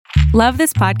Love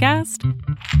this podcast?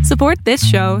 Support this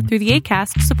show through the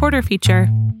Acast supporter feature.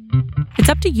 It's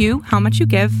up to you how much you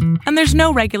give, and there's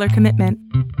no regular commitment.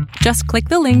 Just click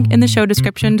the link in the show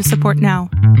description to support now.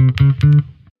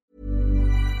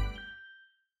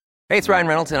 Hey, it's Ryan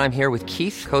Reynolds, and I'm here with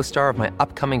Keith, co-star of my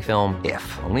upcoming film,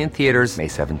 If, only in theaters May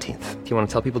 17th. Do you want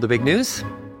to tell people the big news?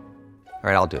 All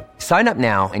right, I'll do it. Sign up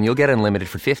now and you'll get unlimited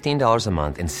for $15 a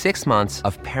month and 6 months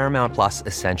of Paramount Plus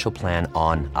Essential Plan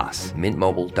on us.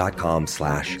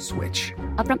 MintMobile.com/switch.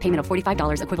 Upfront payment of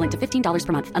 $45 equivalent to $15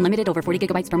 per month. Unlimited over 40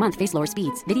 gigabytes per month. Face lower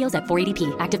speeds. Videos at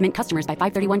 480p. Active Mint customers by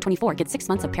 531.24 get 6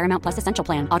 months of Paramount Plus Essential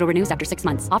Plan. Auto renews after 6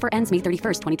 months. Offer ends May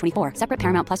 31st, 2024. Separate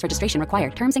Paramount Plus registration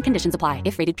required. Terms and conditions apply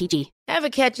if rated PG.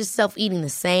 Ever catch yourself eating the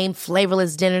same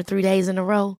flavorless dinner 3 days in a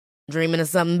row? Dreaming of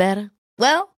something better?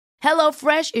 Well,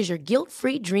 HelloFresh is your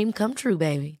guilt-free dream come true,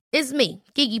 baby. It's me,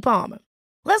 Keke Palmer.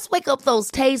 Let's wake up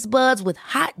those taste buds with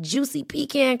hot, juicy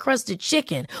pecan-crusted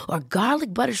chicken or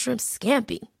garlic butter shrimp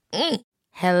scampi.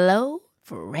 Hello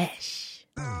Fresh.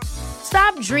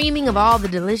 Stop dreaming of all the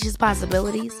delicious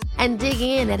possibilities and dig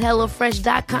in at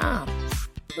HelloFresh.com.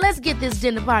 Let's get this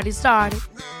dinner party started.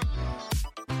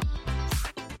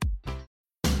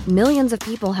 Millions of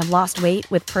people have lost weight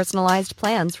with personalized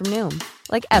plans from Noom.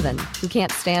 Like Evan, who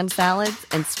can't stand salads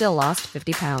and still lost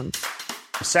 50 pounds.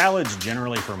 Salads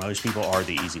generally for most people are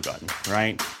the easy button,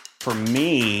 right? For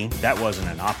me, that wasn't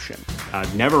an option. I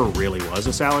never really was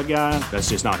a salad guy. That's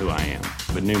just not who I am.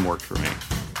 But Noom worked for me.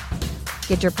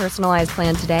 Get your personalized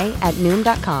plan today at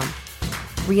Noom.com.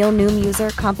 Real Noom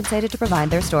user compensated to provide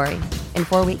their story. In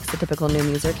 4 weeks, the typical Noom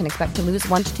user can expect to lose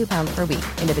 1 to 2 pounds per week.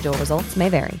 Individual results may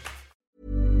vary.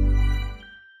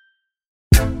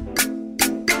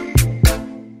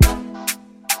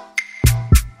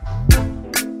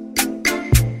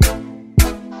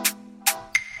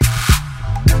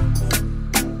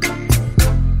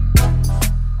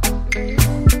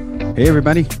 Hey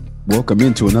everybody, welcome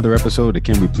into another episode of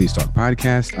Can We Please Talk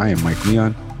podcast. I am Mike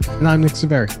Leon. And I'm Nick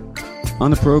Severi.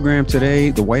 On the program today,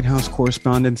 the White House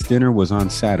Correspondents' Dinner was on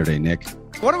Saturday, Nick.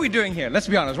 What are we doing here? Let's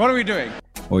be honest. What are we doing?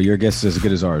 Well, your guess is as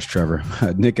good as ours, Trevor.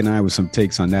 Nick and I with some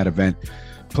takes on that event.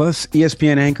 Plus,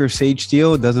 ESPN anchor Sage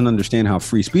Steele doesn't understand how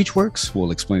free speech works.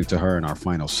 We'll explain it to her in our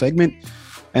final segment.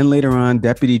 And later on,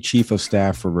 Deputy Chief of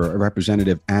Staff for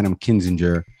Representative Adam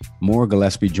Kinzinger, Maura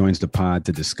Gillespie, joins the pod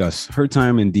to discuss her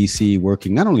time in D.C.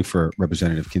 working not only for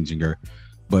Representative Kinzinger,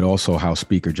 but also House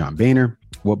Speaker John Boehner,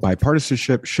 what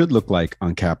bipartisanship should look like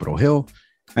on Capitol Hill,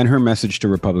 and her message to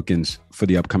Republicans for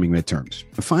the upcoming midterms.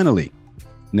 And finally,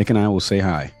 Nick and I will say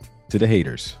hi to the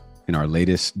haters in our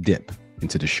latest dip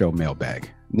into the show mailbag.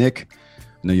 Nick,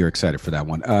 I know you're excited for that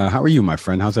one. How are you, my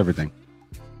friend? How's everything?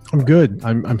 I'm good.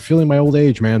 I'm feeling my old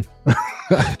age, man.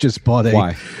 I just bought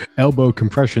a elbow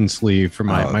compression sleeve for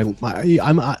my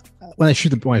when I shoot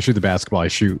the basketball, I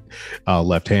shoot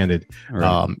left-handed.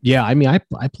 Right. Yeah, I mean, I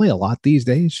play a lot these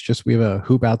days. Just we have a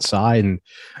hoop outside, and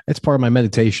it's part of my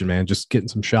meditation, man. Just getting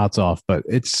some shots off, but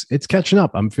it's catching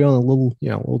up. I'm feeling a little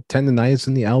tendonitis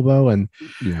in the elbow, and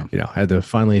I had to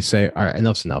finally say, all right,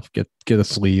 enough's enough. Get a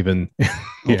sleeve, and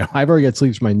I've already got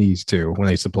sleeves for my knees too when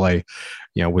I used to play,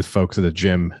 with folks at the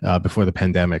gym before the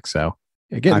pandemic. So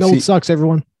getting old sucks,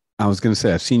 everyone. I was going to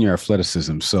say, I've seen your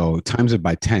athleticism, so times it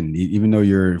by 10. Even though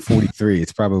you're 43,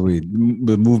 it's probably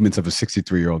the movements of a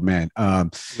 63-year-old man.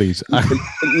 Please.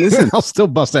 Listen, I'll still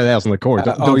bust that ass on the court.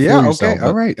 Okay.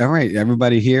 All right.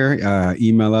 Everybody here,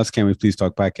 email us,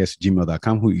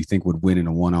 canweplaisetalkpodcast@gmail.com, who you think would win in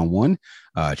a one-on-one.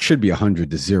 It should be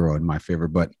 100-0 in my favor,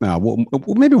 but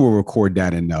maybe we'll record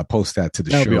that and post that to the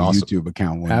show YouTube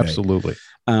account one Absolutely. day.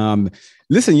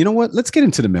 Listen, you know what? Let's get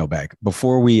into the mailbag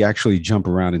before we actually jump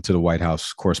around into the White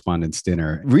House Correspondents'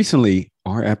 Dinner. Recently,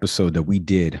 our episode that we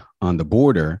did on the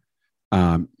border,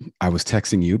 I was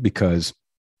texting you because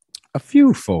a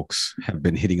few folks have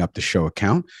been hitting up the show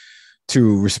account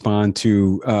to respond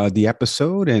to the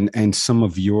episode and some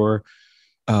of your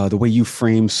the way you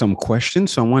frame some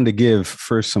questions. So I wanted to give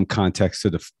first some context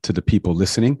to the people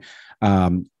listening.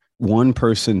 One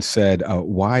person said,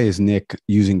 why is Nick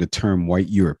using the term white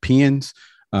Europeans?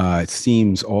 It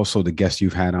seems also the guest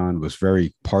you've had on was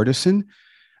very partisan.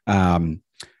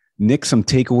 Nick, some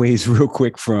takeaways real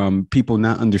quick from people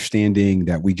not understanding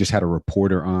that we just had a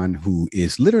reporter on who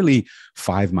is literally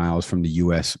 5 miles from the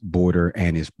U.S. border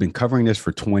and has been covering this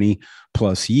for 20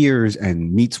 plus years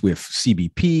and meets with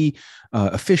CBP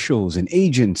officials and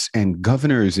agents and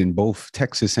governors in both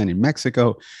Texas and in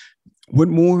Mexico. What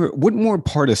more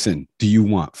partisan do you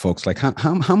want, folks? Like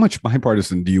how much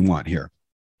bipartisan do you want here?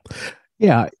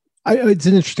 Yeah, it's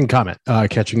an interesting comment,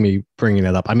 catching me bringing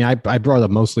that up. I mean, I brought it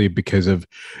up mostly because of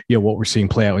what we're seeing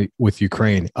play out with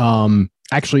Ukraine.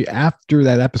 Actually, after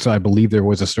that episode, I believe there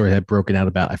was a story that had broken out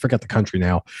about, I forgot the country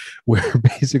now, where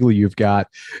basically you've got,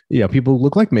 people who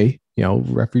look like me,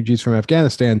 refugees from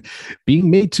Afghanistan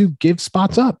being made to give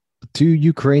spots up to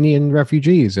Ukrainian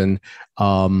refugees. And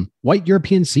white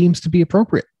European seems to be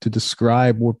appropriate to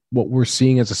describe what we're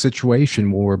seeing as a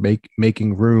situation where we're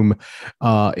making room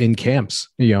in camps,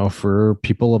 for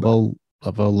people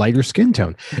of a lighter skin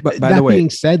tone. But by the way, being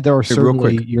said, there are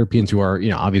certainly Europeans who are,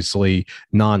 obviously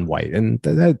non-white, and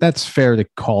that's fair to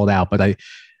call it out. But I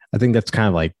think that's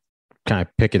kind of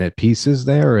picking at pieces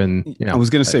there. And I was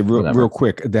going to say real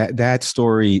quick that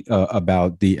story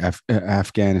about the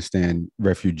Afghanistan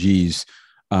refugees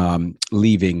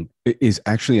leaving is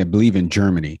actually, I believe, in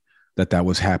Germany that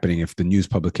was happening. If the news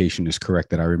publication is correct,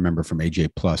 that I remember from AJ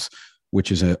Plus,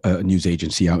 which is a news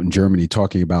agency out in Germany,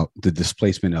 talking about the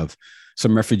displacement of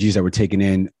some refugees that were taken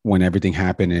in when everything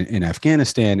happened in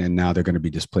Afghanistan, and now they're going to be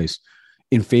displaced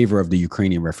in favor of the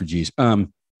Ukrainian refugees.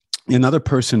 Another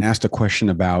person asked a question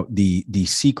about the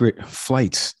secret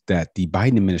flights that the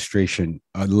Biden administration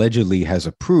allegedly has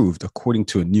approved, according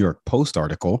to a New York Post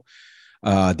article,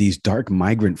 these dark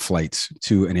migrant flights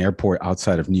to an airport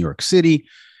outside of New York City.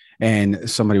 And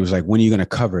somebody was like, when are you going to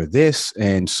cover this?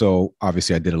 And so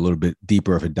obviously I did a little bit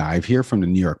deeper of a dive here from the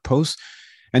New York Post.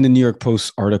 And the New York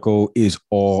Post article is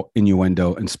all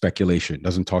innuendo and speculation. It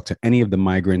doesn't talk to any of the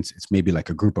migrants. It's maybe like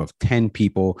a group of 10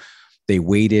 people. They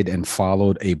waited and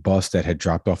followed a bus that had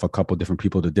dropped off a couple different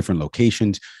people to different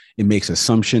locations. It makes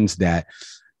assumptions that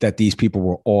these people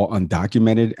were all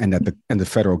undocumented and that the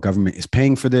federal government is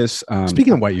paying for this.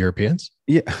 Speaking of white Europeans.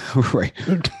 Yeah, right.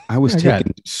 I was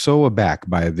taken so aback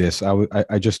by this.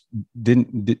 I just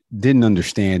didn't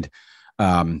understand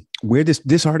where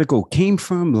this article came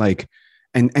from.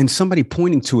 And somebody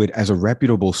pointing to it as a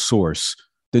reputable source,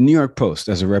 the New York Post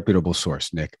as a reputable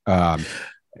source, Nick.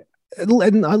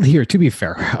 And here, to be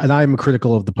fair, and I'm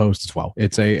critical of the Post as well.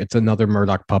 It's another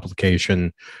Murdoch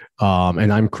publication,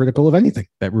 and I'm critical of anything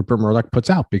that Rupert Murdoch puts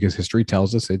out because history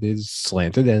tells us it is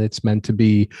slanted and it's meant to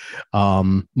be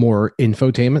more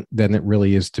infotainment than it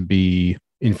really is to be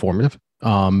informative.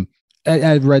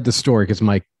 I read the story because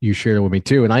Mike, you shared it with me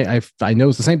too, and I know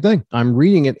it's the same thing. I'm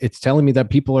reading it; it's telling me that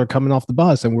people are coming off the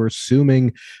bus, and we're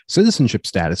assuming citizenship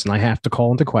status. And I have to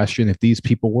call into question if these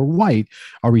people were white,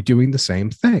 are we doing the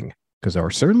same thing? Because there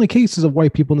are certainly cases of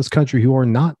white people in this country who are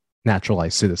not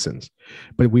naturalized citizens,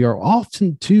 but we are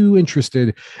often too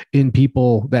interested in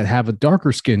people that have a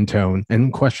darker skin tone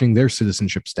and questioning their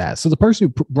citizenship status. So the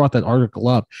person who brought that article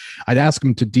up, I'd ask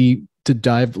him to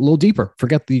dive a little deeper.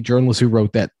 Forget the journalist who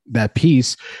wrote that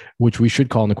piece, which we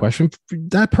should call into question.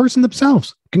 That person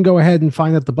themselves can go ahead and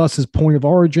find out the bus's point of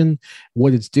origin,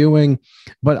 what it's doing.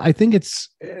 But I think it's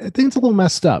a little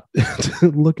messed up to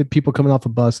look at people coming off a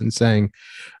bus and saying,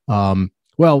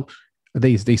 well,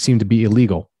 they seem to be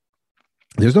illegal.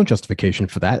 There's no justification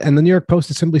for that. And the New York Post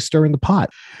is simply stirring the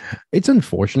pot. It's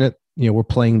unfortunate. We're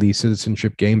playing these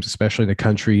citizenship games, especially in a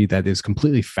country that is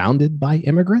completely founded by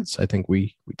immigrants. I think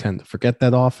we tend to forget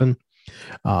that often.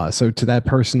 So to that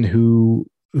person who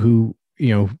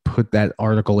put that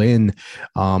article in,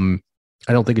 I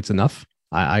don't think it's enough.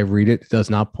 I read it. It does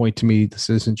not point to me the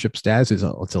citizenship status.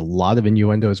 It's a lot of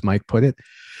innuendo, as Mike put it.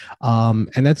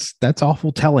 And that's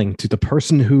awful telling to the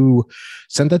person who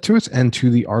sent that to us and to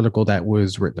the article that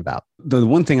was written about. The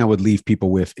one thing I would leave people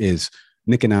with is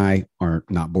Nick and I are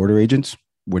not border agents.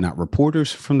 We're not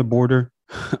reporters from the border.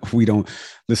 We don't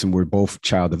listen. We're both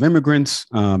child of immigrants.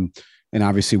 And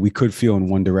obviously we could feel in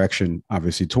one direction,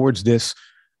 obviously towards this.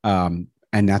 And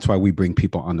that's why we bring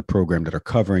people on the program that are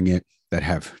covering it, that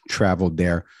have traveled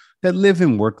there, that live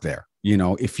and work there.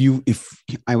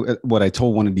 What I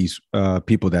told one of these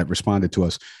people that responded to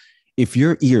us, if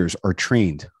your ears are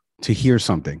trained to hear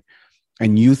something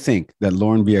and you think that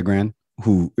Lauren Villagran,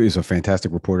 who is a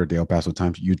fantastic reporter at the El Paso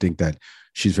Times, you think that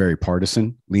she's very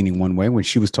partisan, leaning one way when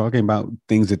she was talking about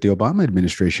things that the Obama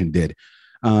administration did.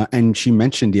 And she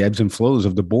mentioned the ebbs and flows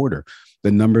of the border,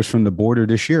 the numbers from the border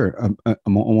this year,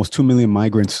 almost 2 million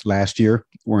migrants last year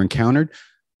were encountered.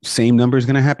 Same number is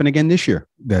going to happen again this year.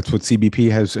 That's what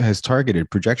CBP has targeted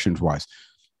projections wise.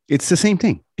 It's the same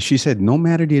thing. She said, no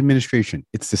matter the administration,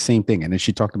 it's the same thing. And then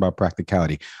she talked about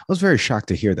practicality. I was very shocked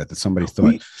to hear that somebody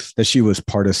thought that she was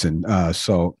partisan.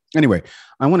 So anyway,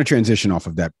 I want to transition off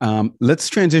of that. Let's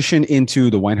transition into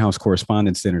the White House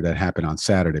Correspondents' Dinner that happened on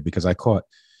Saturday, because I caught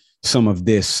some of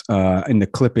this in the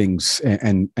clippings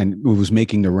and it was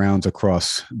making the rounds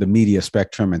across the media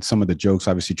spectrum, and some of the jokes.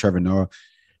 Obviously, Trevor Noah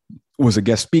was a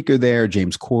guest speaker there.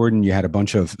 James Corden, you had a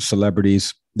bunch of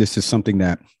celebrities. This is something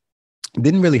that It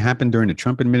didn't really happen during the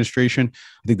Trump administration.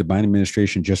 I think the Biden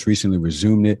administration just recently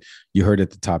resumed it. You heard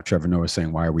at the top Trevor Noah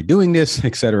saying, why are we doing this,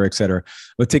 et cetera, et cetera.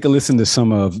 But take a listen to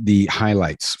some of the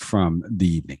highlights from the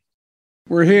evening.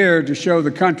 We're here to show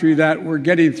the country that we're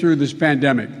getting through this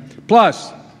pandemic.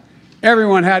 Plus,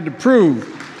 everyone had to prove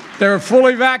they were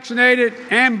fully vaccinated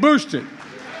and boosted.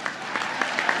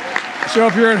 So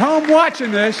if you're at home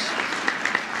watching this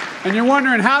and you're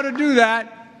wondering how to do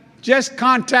that, just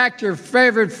contact your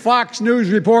favorite Fox News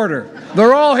reporter.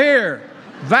 They're all here,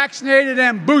 vaccinated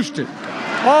and boosted,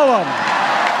 all of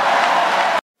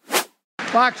them.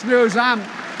 Fox News,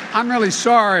 I'm really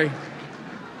sorry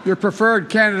your preferred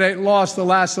candidate lost the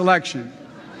last election.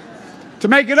 To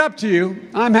make it up to you,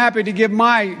 I'm happy to give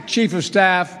my chief of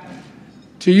staff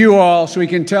to you all so he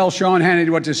can tell Sean Hannity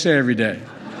what to say every day.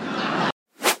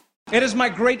 It is my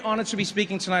great honor to be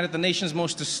speaking tonight at the nation's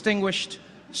most distinguished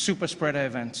super spreader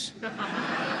event.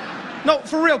 No,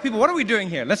 for real, people, what are we doing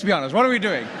here? Let's be honest, what are we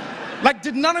doing? Like,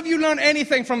 did none of you learn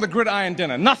anything from the gridiron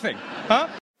dinner? Nothing, huh?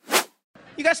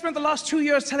 You guys spent the last 2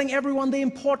 years telling everyone the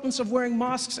importance of wearing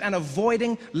masks and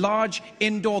avoiding large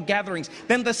indoor gatherings.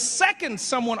 Then the second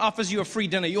someone offers you a free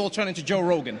dinner, you all turn into Joe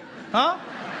Rogan, huh?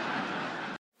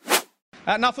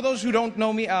 Now, for those who don't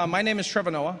know me, my name is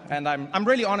Trevor Noah, and I'm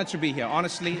really honored to be here,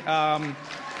 honestly.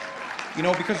 You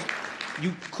know, because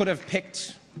you could have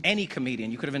picked any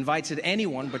comedian, you could have invited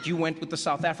anyone, but you went with the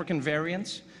South African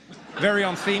variant, very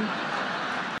on theme.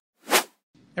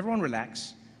 Everyone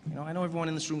relax. You know, I know everyone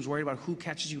in this room is worried about who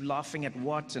catches you laughing at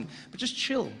what, but just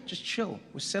chill, just chill.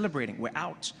 We're celebrating, we're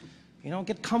out. You know,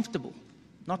 get comfortable.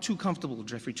 Not too comfortable,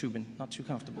 Jeffrey Toobin, not too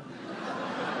comfortable.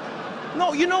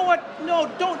 No, you know what?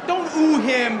 No, don't ooh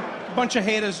him, bunch of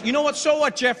haters. You know what? So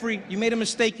what, Jeffrey? You made a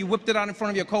mistake. You whipped it out in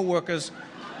front of your coworkers.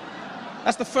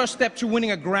 That's the first step to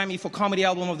winning a Grammy for Comedy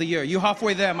Album of the Year. You're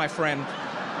halfway there, my friend.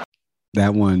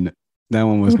 That one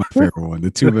was my favorite one.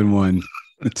 The Toobin one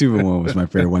was my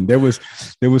favorite one. There was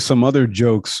some other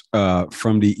jokes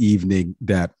from the evening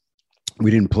that we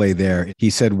didn't play there.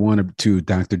 He said one to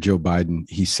Dr. Joe Biden.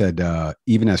 He said,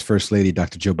 even as First Lady,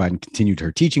 Dr. Joe Biden continued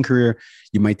her teaching career.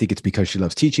 You might think it's because she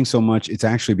loves teaching so much. It's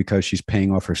actually because she's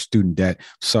paying off her student debt.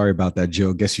 Sorry about that,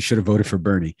 Joe. Guess you should have voted for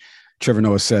Bernie. Trevor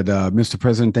Noah said, Mr.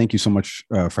 President, thank you so much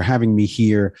for having me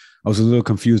here. I was a little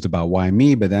confused about why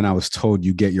me, but then I was told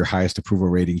you get your highest approval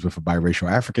ratings with a biracial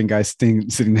African guy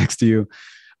sitting next to you.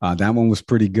 That one was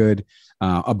pretty good.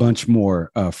 A bunch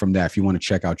more from that. If you want to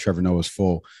check out Trevor Noah's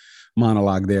full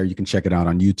monologue there, you can check it out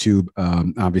on YouTube.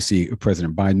 Obviously,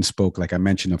 President Biden spoke, like I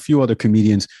mentioned, a few other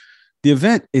comedians. The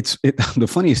event, the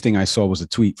funniest thing I saw was a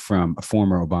tweet from a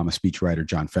former Obama speechwriter,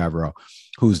 Jon Favreau,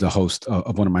 who's the host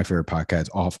of one of my favorite podcasts,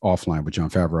 Offline with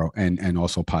Jon Favreau, and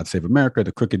also Pod Save America,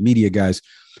 the Crooked Media guys.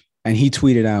 And he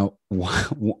tweeted out,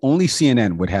 only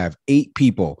CNN would have 8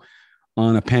 people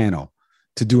on a panel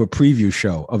to do a preview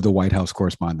show of the White House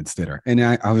Correspondents' Dinner. And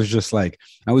I was just like,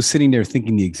 I was sitting there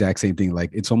thinking the exact same thing. Like,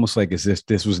 it's almost like as if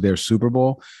this was their Super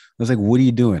Bowl. I was like, what are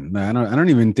you doing? I don't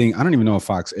even know if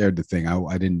Fox aired the thing.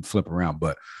 I didn't flip around,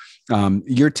 but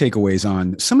your takeaways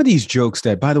on some of these jokes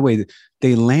that, by the way,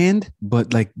 they land,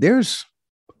 but like there's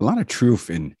a lot of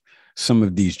truth in some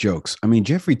of these jokes. I mean,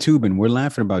 Jeffrey Toobin, we're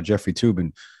laughing about Jeffrey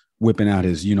Toobin whipping out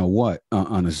his, you know what,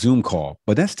 on a Zoom call,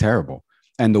 but that's terrible.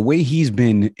 And the way he's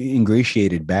been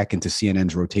ingratiated back into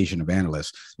CNN's rotation of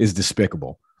analysts is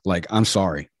despicable. Like, I'm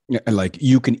sorry. Like,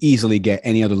 you can easily get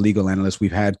any other legal analyst.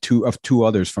 We've had two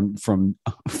others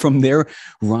from their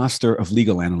roster of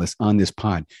legal analysts on this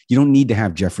pod. You don't need to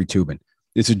have Jeffrey Toobin.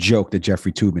 It's a joke that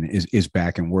Jeffrey Toobin is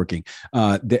back and working.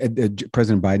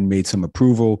 President Biden made some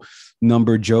approval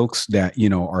number jokes that, you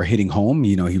know, are hitting home.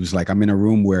 You know, he was like, I'm in a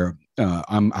room where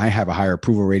I have a higher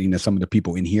approval rating than some of the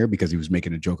people in here, because he was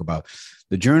making a joke about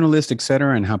the journalist, et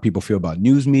cetera, and how people feel about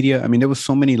news media. I mean, there was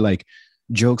so many like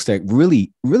jokes that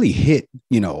really, really hit,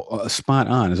 you know, spot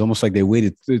on. It's almost like they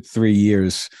waited 3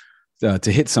 years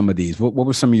to hit some of these. What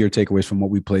were some of your takeaways from what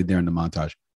we played there in the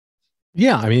montage?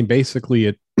 Yeah, I mean, basically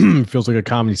it feels like a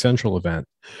Comedy Central event.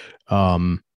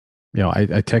 You know, I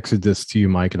texted this to you,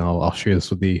 Mike, and I'll share this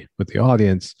with the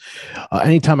audience.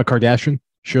 Anytime a Kardashian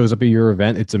shows up at your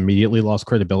event, it's immediately lost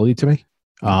credibility to me.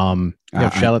 Shout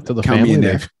out to the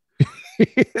family.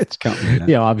 It's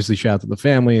obviously shout out to the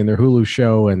family and their Hulu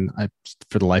show. And I,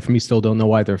 for the life of me, still don't know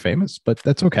why they're famous, but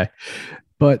that's okay.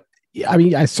 But I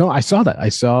mean, I saw that. I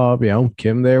saw, you know,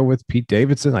 Kim there with Pete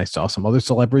Davidson. I saw some other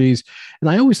celebrities, and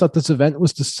I always thought this event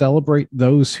was to celebrate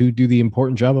those who do the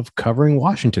important job of covering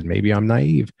Washington. Maybe I'm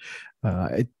naive.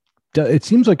 It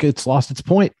seems like it's lost its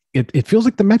point. It feels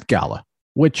like the Met Gala,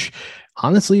 which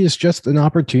honestly is just an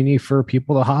opportunity for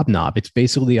people to hobnob. It's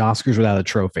basically the Oscars without a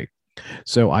trophy.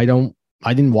 So I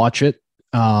didn't watch it.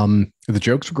 The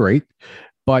jokes were great,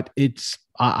 but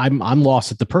I'm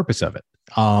lost at the purpose of it.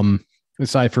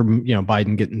 Aside from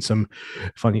Biden getting some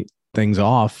funny things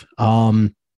off,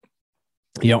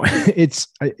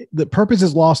 the purpose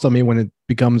is lost on me when it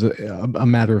becomes a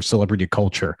matter of celebrity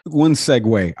culture. One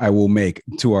segue I will make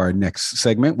to our next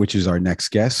segment, which is our next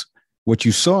guest. What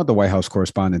you saw at the White House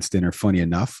Correspondents' Dinner, funny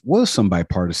enough, was some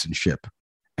bipartisanship.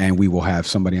 And we will have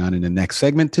somebody on in the next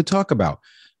segment to talk about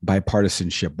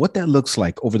bipartisanship, what that looks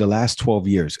like over the last 12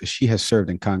 years. She has served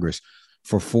in Congress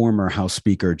for former House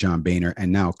Speaker John Boehner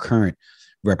and now current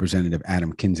Representative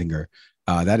Adam Kinzinger.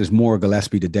 That is Maura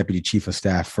Gillespie, the Deputy Chief of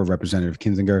Staff for Representative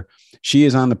Kinzinger. She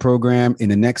is on the program in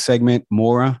the next segment.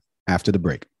 Maura, after the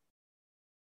break.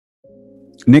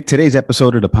 Nick, today's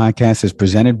episode of the podcast is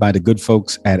presented by the good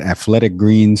folks at Athletic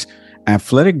Greens.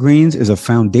 Athletic Greens is a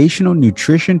foundational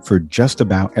nutrition for just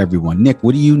about everyone. Nick,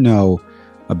 what do you know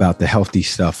about the healthy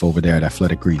stuff over there at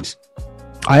Athletic Greens?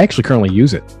 I actually currently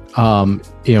use it.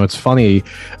 It's funny.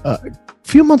 A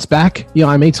few months back,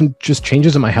 I made some just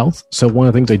changes in my health. So one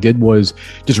of the things I did was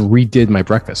just redid my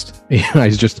breakfast. I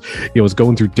just, was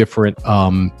going through different,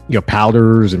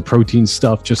 powders and protein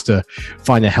stuff just to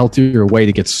find a healthier way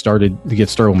to get started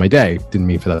with my day. Didn't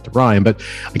mean for that to rhyme, but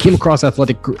I came across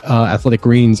Athletic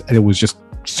Greens, and it was just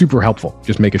super helpful.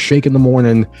 Just make a shake in the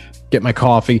morning, get my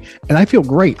coffee, and I feel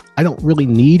great. I don't really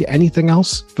need anything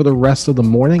else for the rest of the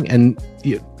morning. And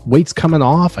weight's coming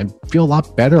off. I feel a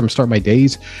lot better. I'm starting my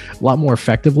days a lot more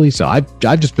effectively. So I've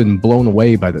just been blown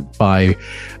away by the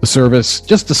service,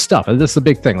 just the stuff. And that's the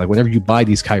big thing. Like whenever you buy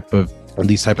these type of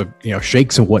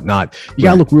shakes and whatnot, you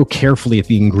got to look real carefully at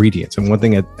the ingredients. And one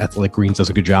thing that Athletic Greens does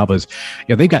a good job is,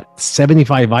 they've got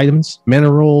 75 vitamins,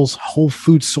 minerals, whole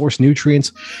food source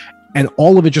nutrients, and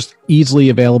all of it just easily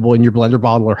available in your blender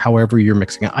bottle or however you're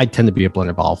mixing it. I tend to be a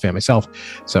blender bottle fan myself,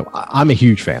 so I'm a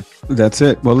huge fan. That's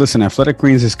it. Well, listen, Athletic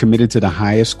Greens is committed to the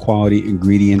highest quality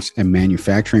ingredients and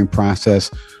manufacturing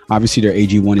process. Obviously, their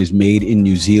AG1 is made in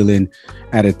New Zealand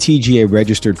at a TGA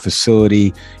registered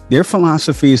facility. Their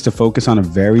philosophy is to focus on a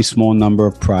very small number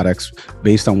of products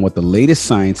based on what the latest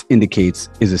science indicates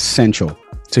is essential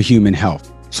to human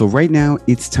health. So right now,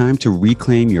 it's time to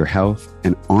reclaim your health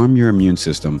and arm your immune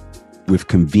system with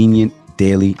convenient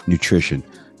daily nutrition.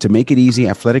 To make it easy,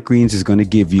 Athletic Greens is going to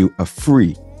give you a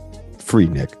free,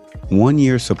 Nick, 1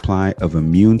 year supply of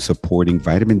immune supporting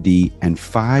vitamin D and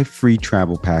 5 free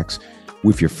travel packs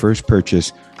with your first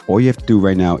purchase. All you have to do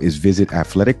right now is visit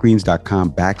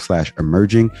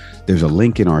athleticgreens.com/emerging. There's a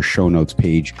link in our show notes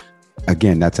page.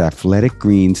 Again, that's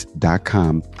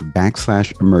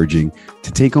athleticgreens.com/emerging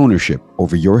to take ownership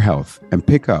over your health and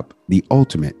pick up the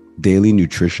ultimate daily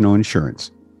nutritional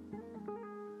insurance.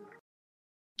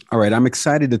 All right, I'm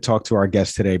excited to talk to our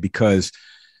guest today because,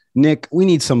 Nick, we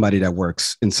need somebody that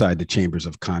works inside the chambers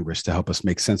of Congress to help us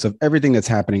make sense of everything that's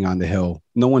happening on the Hill.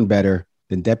 No one better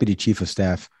than Deputy Chief of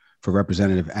Staff for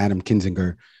Representative Adam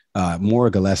Kinzinger,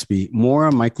 Maura Gillespie. Maura,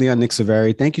 Mike Leon, Nick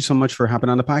Saveri, thank you so much for hopping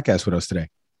on the podcast with us today.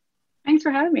 Thanks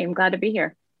for having me. I'm glad to be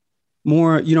here.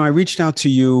 Maura, I reached out to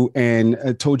you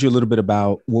and told you a little bit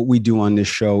about what we do on this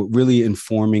show, really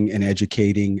informing and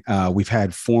educating. We've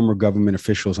had former government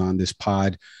officials on this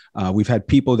pod. We've had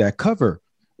people that cover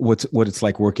what it's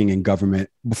like working in government.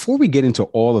 Before we get into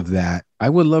all of that, I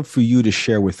would love for you to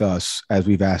share with us, as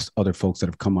we've asked other folks that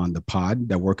have come on the pod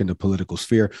that work in the political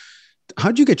sphere,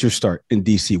 how'd you get your start in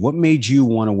DC? What made you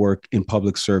want to work in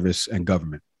public service and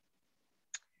government?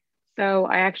 So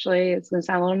it's going to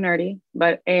sound a little nerdy,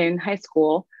 but in high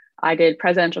school, I did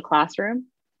presidential classroom,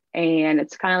 and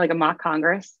it's kind of like a mock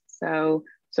Congress. So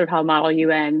sort of how Model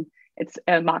UN, it's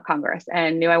a mock Congress,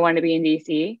 and knew I wanted to be in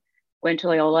DC, went to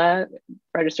Loyola,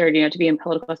 registered, to be in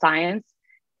political science.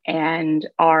 And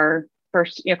our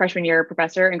first, freshman year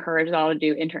professor encouraged us all to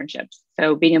do internships.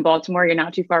 So being in Baltimore, you're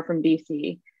not too far from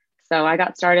DC. So I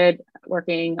got started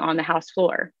working on the House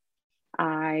floor.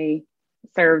 I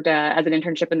served as an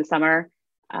internship in the summer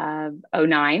of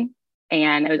 2009,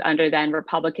 and it was under then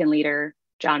Republican leader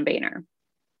John Boehner.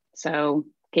 So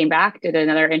came back, did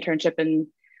another internship in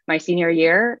my senior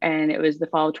year, and it was the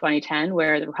fall of 2010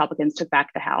 where the Republicans took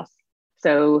back the House.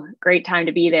 So great time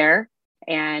to be there.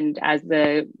 And as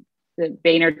the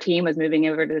Boehner team was moving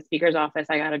over to the Speaker's office,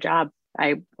 I got a job.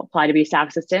 I applied to be staff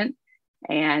assistant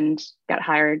and got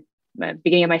hired at the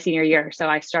beginning of my senior year. So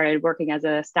I started working as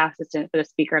a staff assistant for the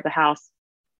Speaker of the House,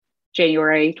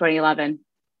 January 2011.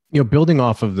 Building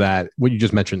off of that, what you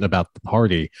just mentioned about the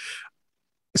party,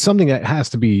 something that has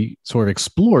to be sort of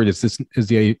explored is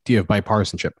the idea of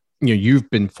bipartisanship. You've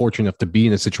been fortunate enough to be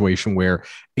in a situation where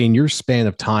in your span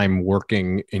of time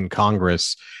working in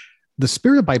Congress, the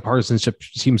spirit of bipartisanship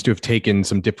seems to have taken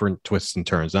some different twists and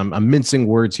turns. I'm mincing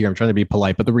words here. I'm trying to be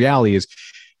polite, but the reality is,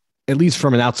 at least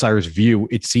from an outsider's view,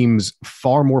 it seems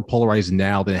far more polarized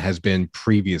now than it has been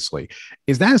previously.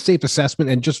 Is that a safe assessment?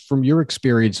 And just from your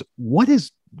experience, what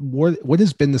has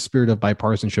been the spirit of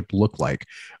bipartisanship look like?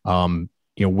 From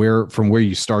where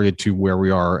you started to where we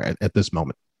are at this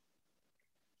moment.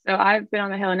 So I've been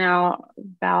on the Hill now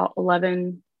about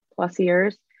 11 plus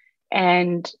years,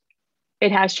 and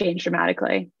it has changed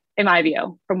dramatically, in my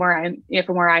view, from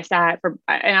where I sat.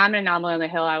 And I'm an anomaly on the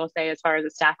Hill, I will say, as far as a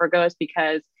staffer goes,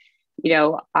 because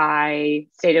I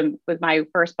stayed with my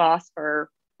first boss for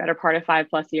better part of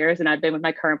 5+ years, and I've been with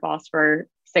my current boss for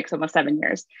 6, almost 7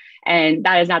 years. And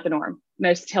that is not the norm.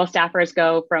 Most Hill staffers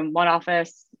go from one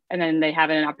office and then they have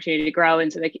an opportunity to grow.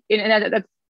 And so that's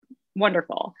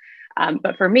wonderful.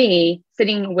 But for me,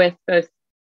 serving with both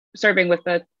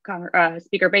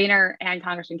Speaker Boehner and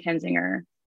Congressman Kinzinger,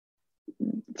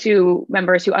 two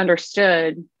members who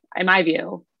understood, in my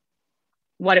view,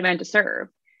 what it meant to serve.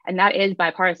 And that is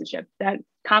bipartisanship. That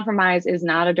compromise is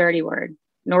not a dirty word,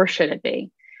 nor should it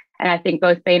be. And I think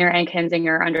both Boehner and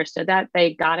Kinzinger understood that.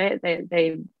 They got it.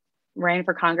 They ran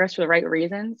for Congress for the right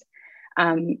reasons.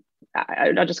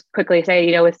 I'll just quickly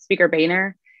say, with Speaker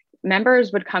Boehner,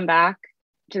 members would come back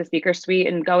to the Speaker's suite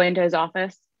and go into his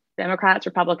office, Democrats,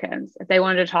 Republicans. If they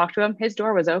wanted to talk to him, his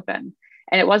door was open.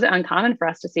 And it wasn't uncommon for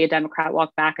us to see a Democrat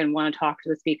walk back and want to talk to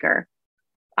the Speaker.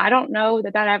 I don't know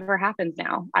that ever happens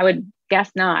now. I would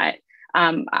guess not.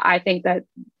 I think that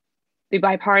the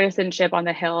bipartisanship on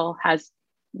the Hill has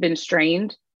been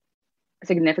strained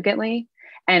significantly.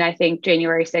 And I think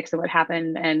January 6th and what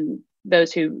happened and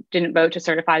those who didn't vote to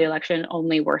certify the election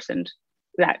only worsened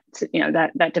that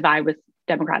divide with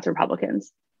Democrats and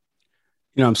Republicans.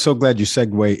 I'm so glad you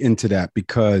segue into that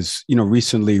because,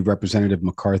 recently Representative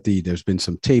McCarthy, there's been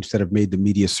some tapes that have made the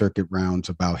media circuit rounds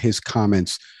about his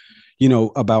comments,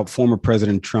 about former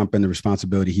President Trump and the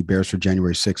responsibility he bears for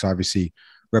January 6th. Obviously,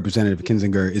 Representative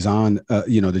Kinzinger is on,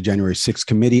 the January 6th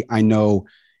committee. I know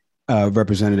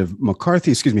Representative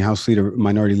McCarthy, House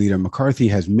Minority Leader McCarthy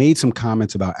has made some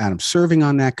comments about Adams serving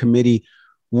on that committee.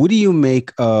 What do you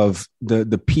make of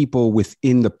the people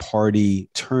within the party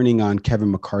turning on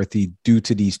Kevin McCarthy due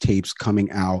to these tapes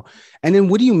coming out? And then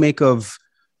what do you make of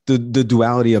the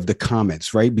duality of the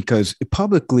comments, right? Because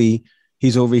publicly,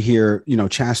 he's over here,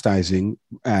 chastising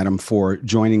Adam for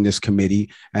joining this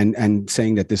committee and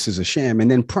saying that this is a sham.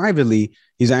 And then privately,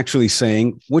 he's actually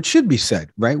saying what should be said,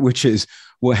 right? Which is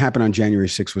what happened on January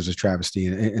 6th was a travesty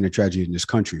and a tragedy in this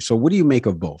country. So what do you make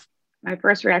of both? My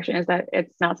first reaction is that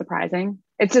it's not surprising.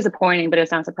 It's disappointing, but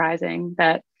it's not surprising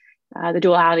that the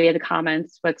duality of the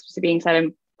comments, what's being said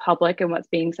in public and what's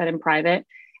being said in private,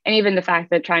 and even the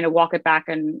fact that trying to walk it back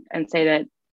and say that,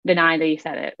 deny that he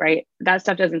said it, right? That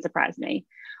stuff doesn't surprise me.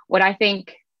 What I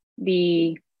think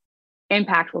the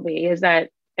impact will be is that,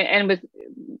 and with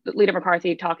Leader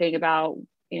McCarthy talking about,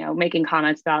 making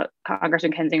comments about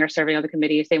Congressman Kinzinger serving on the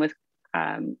committee, same with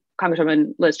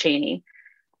Congresswoman Liz Cheney.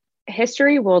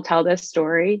 History will tell this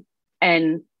story.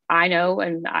 And I know,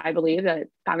 and I believe that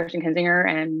Congressman Kinzinger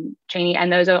and Cheney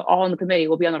and those are all in the committee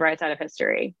will be on the right side of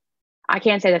history. I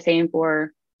can't say the same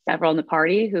for several in the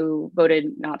party who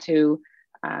voted not to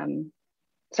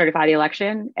certify the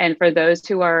election. And for those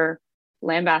who are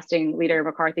lambasting Leader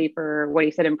McCarthy for what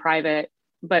he said in private,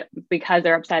 but because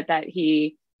they're upset that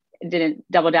he didn't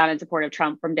double down in support of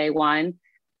Trump from day one,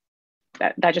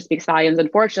 that just speaks volumes,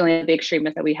 unfortunately, the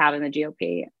extremists that we have in the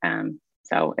GOP.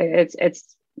 So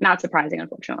it's not surprising,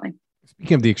 unfortunately.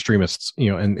 Speaking of the extremists,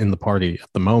 in the party at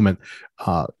the moment,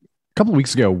 a couple of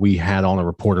weeks ago, we had on a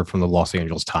reporter from the Los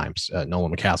Angeles Times,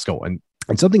 Nolan McCaskill,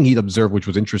 and something he'd observed, which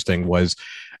was interesting, was,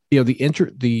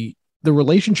 the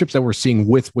relationships that we're seeing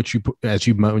with what as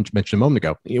you mentioned a moment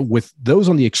ago, with those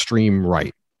on the extreme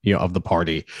right, of the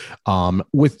party,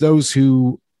 with those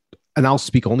who, and I'll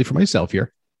speak only for myself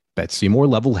here, that seem more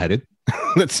level-headed,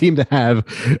 that seem to have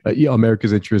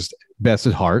America's interest best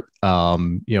at heart,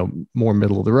 more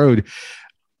middle of the road.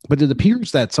 But it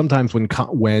appears that sometimes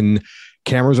when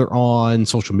cameras are on,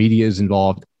 social media is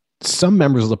involved, some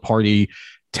members of the party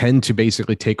tend to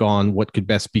basically take on what could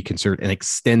best be considered an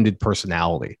extended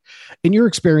personality. In your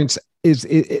experience, is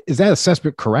that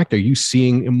assessment correct? Are you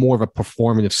seeing more of a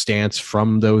performative stance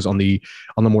from those on the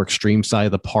more extreme side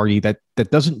of the party that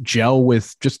doesn't gel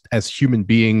with just as human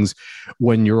beings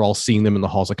when you're all seeing them in the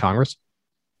halls of Congress?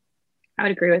 I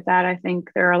would agree with that. I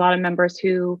think there are a lot of members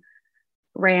who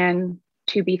ran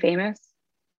to be famous.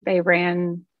 They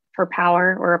ran for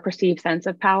power or a perceived sense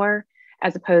of power,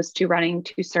 as opposed to running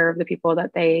to serve the people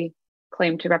that they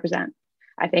claim to represent.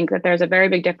 I think that there's a very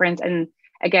big difference. And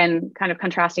again, kind of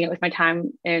contrasting it with my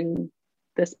time in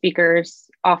the speaker's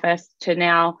office to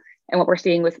now, and what we're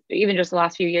seeing with even just the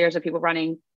last few years of people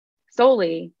running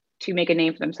solely to make a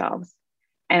name for themselves.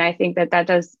 And I think that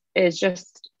is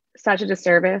just such a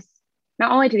disservice,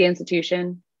 not only to the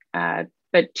institution,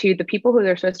 but to the people who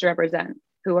they're supposed to represent,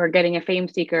 who are getting a fame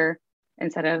seeker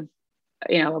instead of,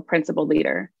 a principled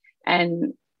leader.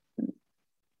 And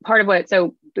part of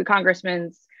so the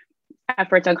congressman's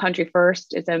efforts on Country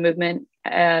First is a movement.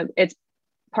 It's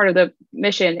part of the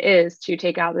mission is to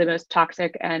take out the most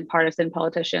toxic and partisan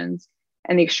politicians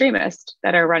and the extremists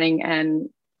that are running and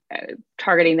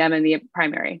targeting them in the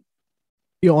primary.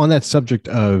 On that subject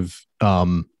of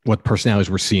what personalities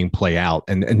we're seeing play out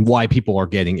and why people are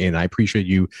getting in, I appreciate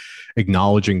you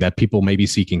acknowledging that people may be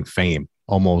seeking fame,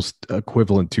 almost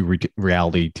equivalent to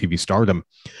reality TV stardom.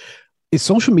 Is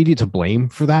social media to blame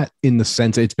for that, in the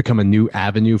sense that it's become a new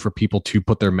avenue for people to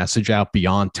put their message out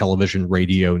beyond television,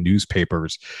 radio,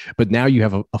 newspapers? But now you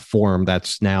have a forum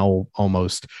that's now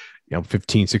almost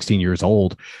 15, 16 years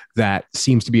old, that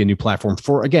seems to be a new platform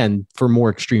for more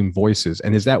extreme voices.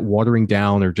 And is that watering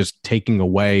down or just taking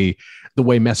away the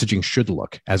way messaging should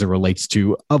look as it relates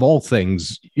to, of all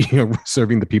things,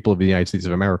 serving the people of the United States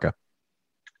of America?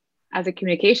 As a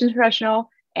communications professional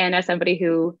and as somebody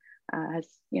who has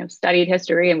studied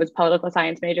history and was a political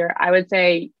science major, I would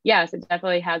say, yes, it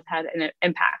definitely has had an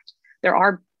impact. There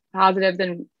are positives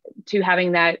to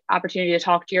having that opportunity to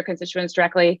talk to your constituents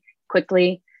directly,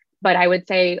 quickly. But I would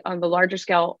say on the larger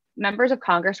scale, members of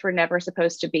Congress were never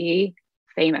supposed to be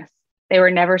famous. They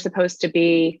were never supposed to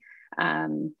be,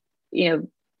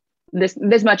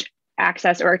 this much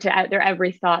access or to their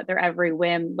every thought, their every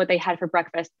whim, what they had for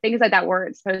breakfast, things like that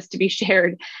weren't supposed to be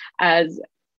shared as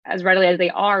readily as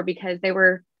they are, because they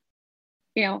were,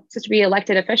 supposed to be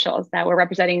elected officials that were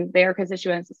representing their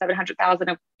constituents, 700,000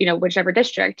 of, whichever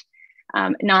district,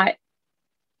 not,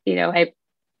 a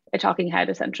talking head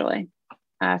essentially.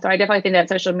 So I definitely think that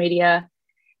social media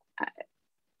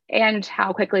and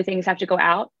how quickly things have to go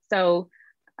out. So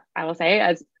I will say,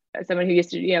 as someone who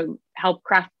used to, help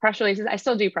craft press releases, I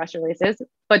still do press releases,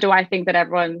 but do I think that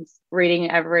everyone's reading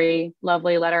every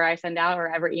lovely letter I send out or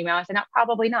every email I send out?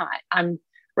 Probably not. I'm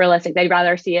realistic. They'd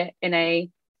rather see it in a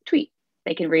tweet.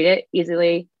 They can read it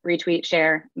easily, retweet,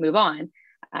 share, move on.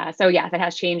 So yes, it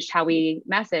has changed how we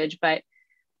message, but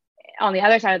on the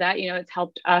other side of that, it's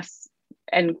helped us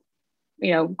and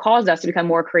caused us to become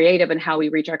more creative in how we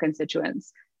reach our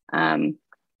constituents.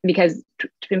 Because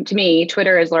to me,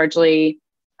 Twitter is largely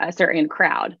a certain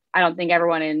crowd. I don't think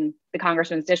everyone in the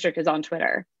congressman's district is on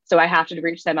Twitter. So I have to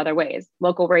reach them other ways.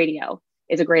 Local radio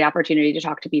is a great opportunity to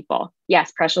talk to people.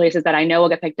 Yes, press releases that I know will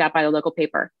get picked up by the local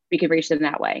paper. We can reach them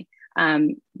that way.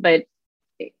 But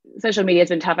social media has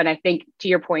been tough. And I think, to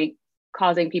your point,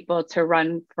 causing people to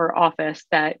run for office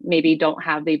that maybe don't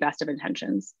have the best of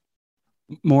intentions.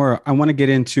 Maura, I want to get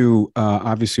into,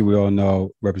 obviously we all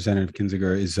know Representative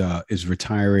Kinzinger is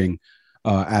retiring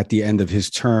at the end of his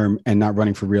term and not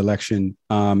running for re-election.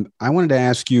 I wanted to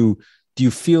ask you, do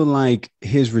you feel like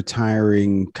his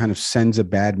retiring kind of sends a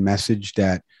bad message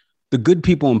that the good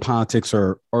people in politics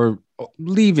are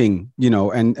leaving,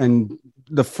 and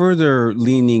the further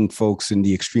leaning folks in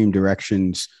the extreme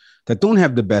directions that don't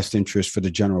have the best interest for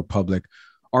the general public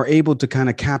are able to kind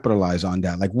of capitalize on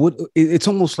that? Like, it's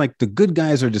almost like the good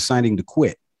guys are deciding to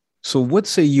quit. So what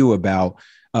say you about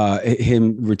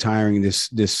him retiring this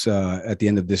at the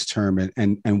end of this term,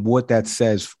 and what that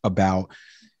says about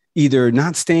either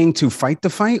not staying to fight the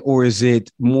fight, or is it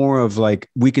more of like,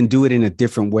 we can do it in a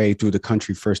different way through the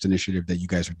Country First initiative that you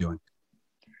guys are doing?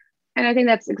 And I think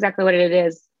that's exactly what it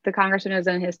is. The congressman is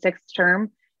in his 6th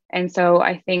term. And so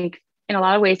I think in a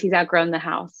lot of ways, he's outgrown the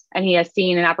House, and he has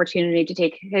seen an opportunity to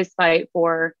take his fight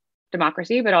for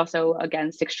democracy, but also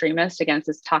against extremists, against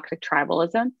this toxic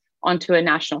tribalism, onto a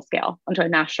national scale, onto a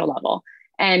national level.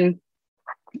 And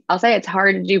I'll say it's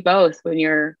hard to do both when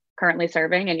you're currently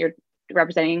serving and you're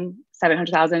representing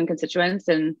 700,000 constituents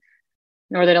in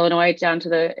Northern Illinois down to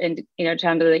the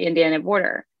Indiana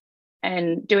border,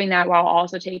 and doing that while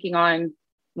also taking on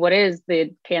what is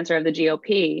the cancer of the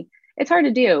GOP. It's hard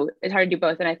to do. It's hard to do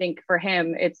both. And I think for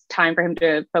him, it's time for him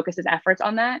to focus his efforts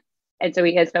on that. And so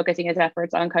he is focusing his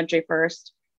efforts on Country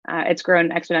First. It's grown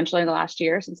exponentially in the last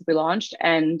year since we launched.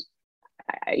 And,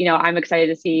 I'm excited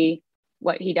to see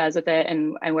what he does with it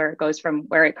and where it goes from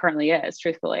where it currently is,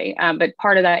 truthfully. But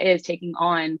part of that is taking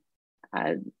on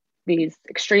these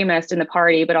extremists in the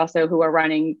party, but also who are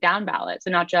running down ballots,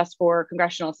 and not just for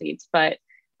congressional seats, but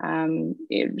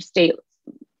state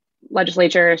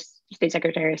legislatures, state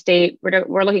secretary of state.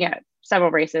 We're looking at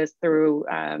several races through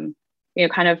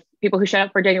kind of people who showed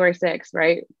up for January 6th,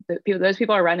 right? Those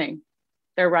people are running.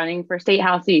 They're running for state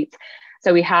house seats.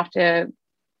 So we have to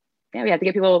get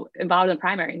people involved in the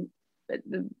primary.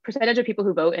 The percentage of people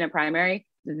who vote in a primary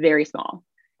is very small.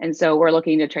 And so we're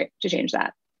looking to change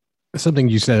that. Something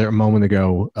you said a moment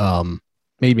ago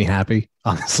made me happy.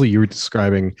 Honestly, you were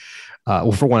describing,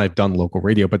 well, for one, I've done local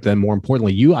radio, but then more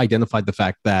importantly, you identified the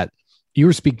fact that you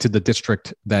were speaking to the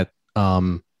district that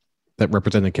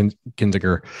Representative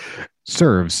Kinzinger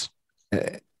serves.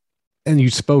 And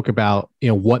you spoke about,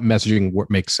 what messaging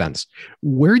makes sense.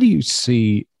 Where do you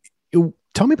see,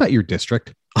 tell me about your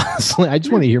district. Honestly, I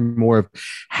just want to hear more of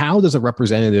how does a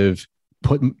representative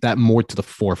put that more to the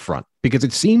forefront? Because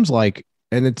it seems like,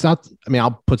 and it's not,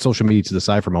 I'll put social media to the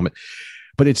side for a moment,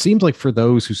 but it seems like for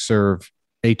those who serve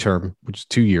a term, which is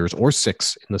 2 years or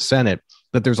 6 in the Senate,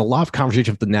 that there's a lot of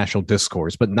conversation with the national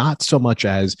discourse, but not so much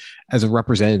as a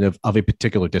representative of a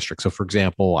particular district. So for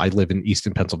example, I live in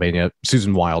Easton, Pennsylvania.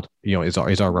 Susan Wild, is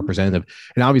our representative.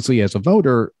 And obviously as a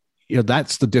voter,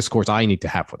 that's the discourse I need to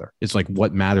have with her. It's like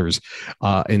what matters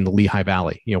in the Lehigh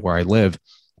Valley, where I live.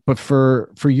 But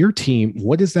for your team,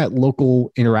 what does that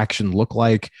local interaction look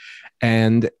like?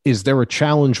 And is there a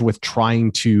challenge with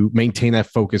trying to maintain that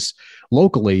focus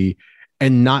locally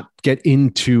and not get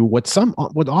into what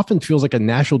often feels like a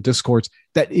national discourse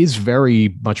that is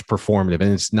very much performative,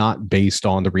 and it's not based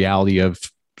on the reality of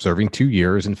serving 2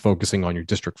 years and focusing on your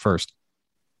district first?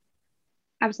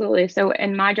 Absolutely. So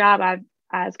in my job,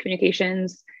 as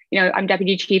communications, I'm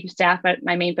deputy chief of staff, but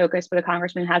my main focus for the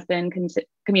congressman has been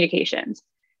communications.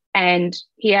 And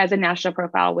he has a national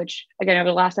profile, which again, over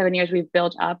the last 7 years, we've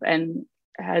built up and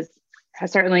has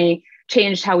certainly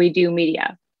changed how we do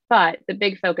media. But the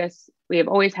big focus we have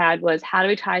always had was how do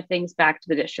we tie things back to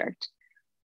the district?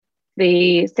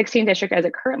 The 16th district as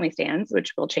it currently stands,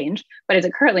 which will change, but as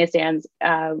it currently stands,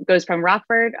 goes from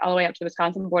Rockford all the way up to the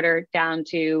Wisconsin border down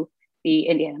to the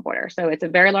Indiana border. So it's a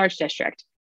very large district.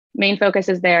 Main focus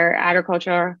is there,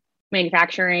 agriculture,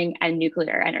 manufacturing, and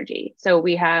nuclear energy. So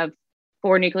we have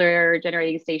 4 nuclear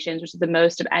generating stations, which is the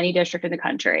most of any district in the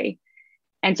country.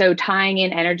 And so tying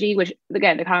in energy, which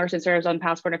again, the congressman serves on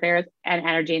House Foreign Affairs and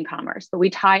energy and commerce, but we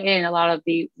tie in a lot of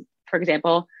for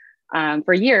example,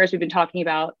 for years, we've been talking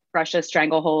about Russia's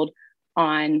stranglehold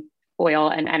on oil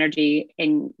and energy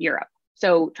in Europe.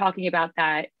 So talking about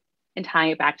that and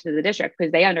tying it back to the district,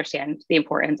 because they understand the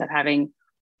importance of having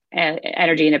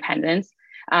energy independence.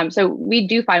 So we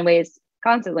do find ways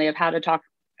constantly of how to talk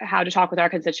with our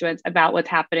constituents about what's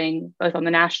happening both on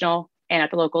the national and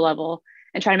at the local level,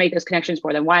 and try to make those connections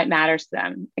for them, why it matters to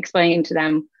them, explaining to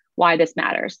them why this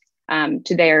matters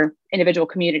to their individual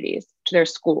communities, to their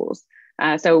schools.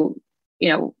 So,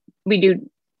 we do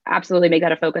absolutely make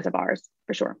that a focus of ours,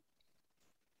 for sure.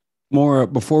 Maura,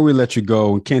 before we let you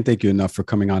go, can't thank you enough for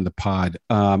coming on the pod.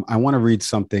 I want to read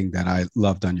something that I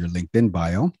loved on your LinkedIn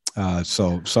bio.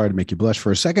 So sorry to make you blush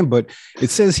for a second, but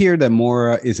it says here that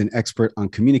Maura is an expert on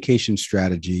communication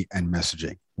strategy and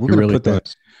messaging. We're going to put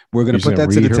that. We're going to put that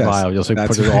to the test. Bio. You'll say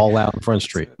put it all out on Front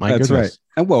Street. That's goodness. Right.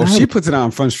 And well, she puts it out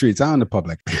on Front Street. It's out in the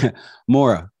public.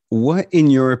 Maura, what,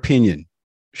 in your opinion,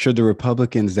 should the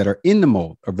Republicans that are in the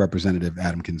mold of Representative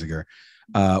Adam Kinzinger,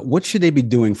 what should they be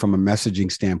doing from a messaging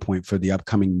standpoint for the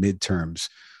upcoming midterms?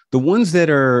 The ones that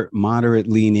are moderate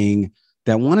leaning,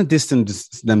 that want to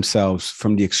distance themselves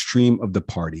from the extreme of the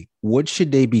party, what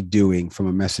should they be doing from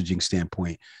a messaging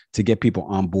standpoint to get people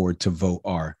on board to vote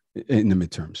in the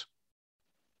midterms?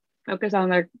 Focus on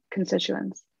their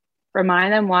constituents.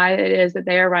 Remind them why it is that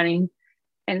they are running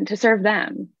and to serve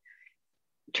them.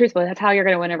 Truthfully, that's how you're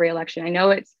going to win every election. I know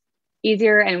it's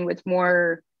easier and it's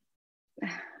more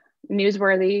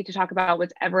newsworthy to talk about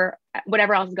whatever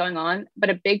else is going on,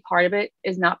 but a big part of it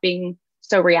is not being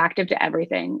so reactive to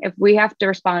everything. If we have to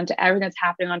respond to everything that's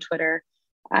happening on Twitter,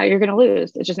 you're going to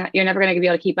lose. It's just you're never going to be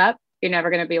able to keep up. You're never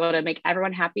going to be able to make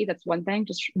everyone happy. That's one thing.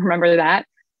 Just remember that.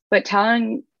 But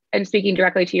telling and speaking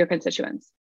directly to your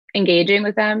constituents, engaging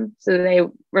with them so that they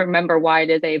remember why it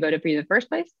is they voted for you in the first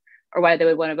place or why they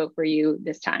would want to vote for you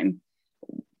this time.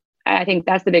 I think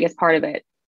that's the biggest part of it.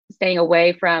 Staying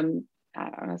away from,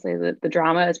 honestly, the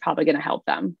drama is probably going to help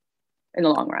them in the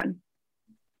long run.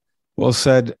 Well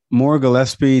said. Maura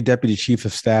Gillespie, Deputy Chief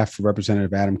of Staff for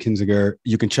Representative Adam Kinzinger.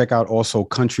 You can check out also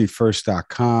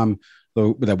countryfirst.com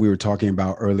that we were talking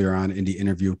about earlier on in the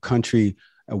interview,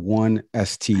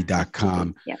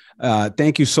 country1st.com. Yep.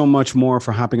 Thank you so much, Maura,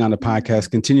 for hopping on the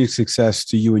podcast. Continued success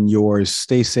to you and yours.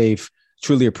 Stay safe.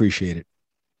 Truly appreciate it.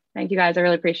 Thank you, guys. I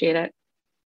really appreciate it.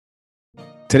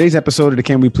 Today's episode of the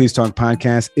Can We Please Talk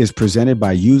podcast is presented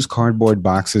by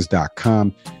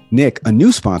UseCardboardBoxes.com. Nick, a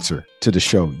new sponsor to the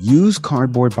show,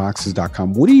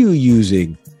 UseCardboardBoxes.com. What are you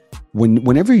using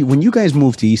when you guys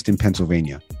moved to Easton,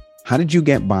 Pennsylvania? How did you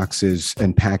get boxes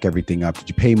and pack everything up? Did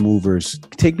you pay movers?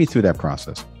 Take me through that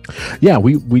process. Yeah,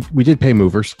 we did pay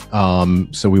movers.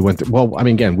 So we went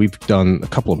again, we've done a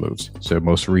couple of moves. So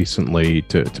most recently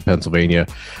to Pennsylvania.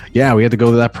 Yeah, we had to go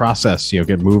through that process,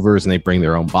 get movers, and they bring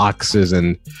their own boxes.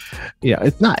 And yeah,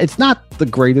 it's not the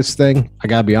greatest thing. I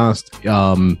gotta be honest.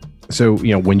 So,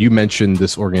 when you mentioned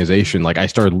this organization, like I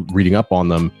started reading up on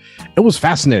them, it was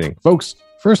fascinating, folks.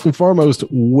 First and foremost,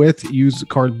 with Use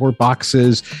Cardboard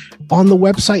Boxes on the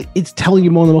website, it's telling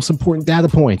you one of the most important data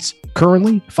points.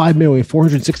 Currently,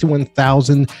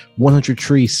 5,461,100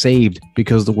 trees saved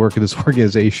because of the work of this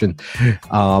organization.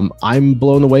 I'm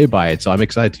blown away by it, so I'm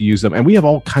excited to use them. And we have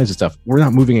all kinds of stuff. We're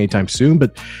not moving anytime soon,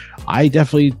 but I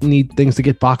definitely need things to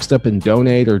get boxed up and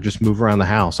donate or just move around the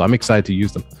house. So I'm excited to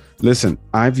use them. Listen,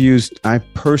 I've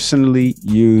personally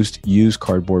used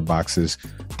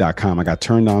UseCardboardBoxes.com. I got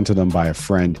turned on to them by a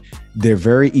friend. They're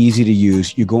very easy to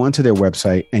use. You go onto their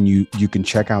website and you can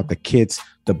check out the kits,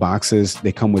 the boxes.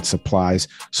 They come with supplies.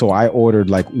 So I ordered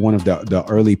like one of the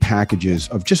early packages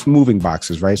of just moving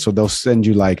boxes, right? So they'll send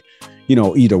you like,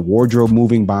 either wardrobe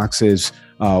moving boxes,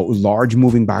 large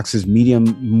moving boxes,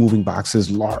 medium moving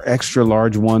boxes, extra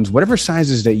large ones, whatever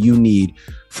sizes that you need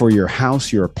for your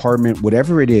house, your apartment,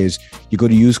 whatever it is. You go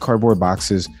to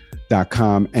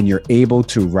UseCardboardBoxes.com and you're able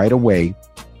to right away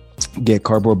get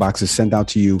cardboard boxes sent out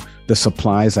to you, the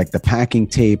supplies like the packing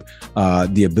tape,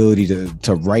 the ability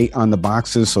to write on the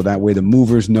boxes so that way the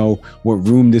movers know what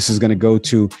room this is going to go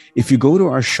to. If you go to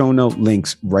our show note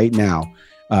links right now,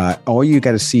 all you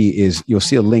got to see is you'll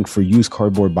see a link for Use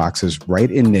Cardboard Boxes right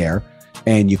in there,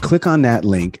 and you click on that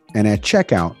link, and at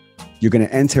checkout you're going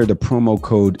to enter the promo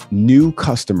code new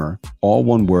customer, all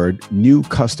one word, new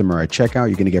customer. At checkout,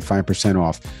 you're going to get 5%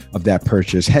 off of that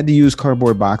purchase. Head to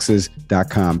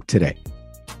UseCardboardBoxes.com today.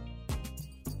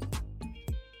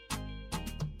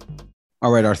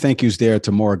 All right. Our thank yous there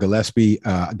to Maura Gillespie,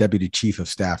 Deputy Chief of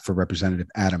Staff for Representative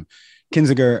Adam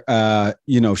Kinzinger.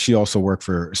 She also worked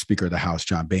for Speaker of the House,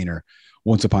 John Boehner,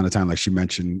 once upon a time, like she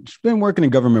mentioned. She's been working in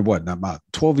government, about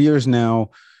 12 years now.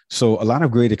 So a lot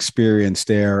of great experience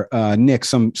there. Nick,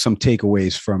 some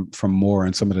takeaways from Maura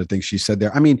and some of the things she said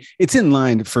there. I mean, it's in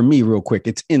line for me real quick.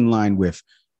 It's in line with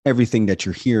everything that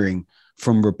you're hearing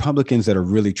from Republicans that are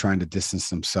really trying to distance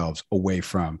themselves away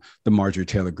from the Marjorie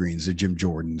Taylor Greenes, the Jim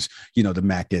Jordans, the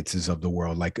Matt Gaetzes of the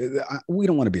world. Like, we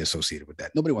don't want to be associated with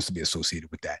that. Nobody wants to be associated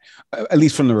with that, at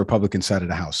least from the Republican side of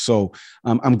the house. So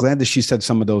I'm glad that she said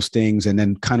some of those things, and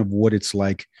then kind of what it's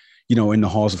like, in the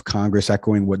halls of Congress,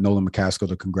 echoing what Nolan McCaskill,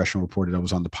 the congressional reporter that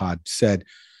was on the pod, said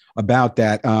about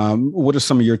that. What are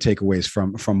some of your takeaways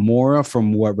from Maura,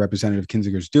 from what Representative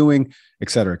Kinzinger's doing, et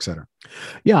cetera, et cetera?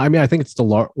 Yeah, I mean, I think it's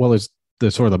there's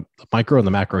the sort of the micro and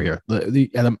the macro here.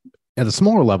 At a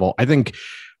smaller level, I think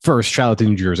first, shout out to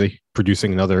New Jersey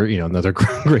producing another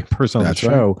great person on the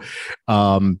show.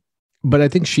 Right. But I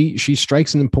think she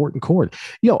strikes an important chord.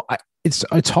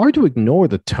 It's hard to ignore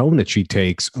the tone that she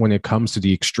takes when it comes to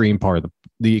the extreme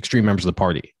the extreme members of the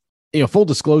party. Full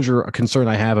disclosure, a concern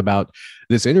I have about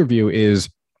this interview is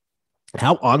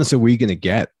how honest are we going to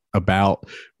get about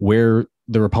where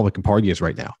the Republican Party is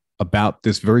right now, about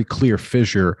this very clear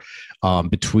fissure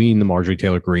between the Marjorie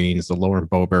Taylor Greenes, the Lauren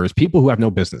Boeberts, people who have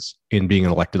no business in being in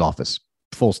elected office,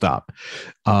 full stop.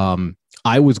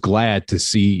 I was glad to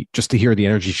hear the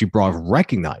energy she brought of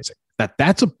recognizing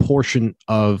that's a portion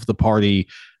of the party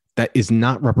that is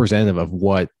not representative of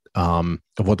what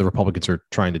the Republicans are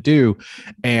trying to do.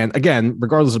 And again,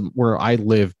 regardless of where I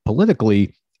live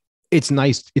politically, it's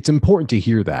important to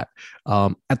hear that.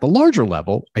 At the larger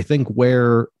level, I think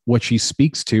what she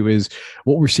speaks to is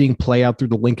what we're seeing play out through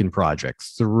the Lincoln Project,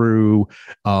 through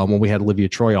when we had Olivia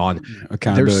Troy on.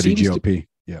 Accountability GOP.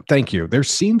 Yeah. Thank you. There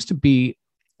seems to be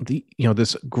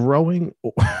this growing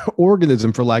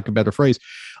organism, for lack of a better phrase,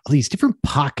 of these different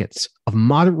pockets of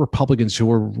moderate Republicans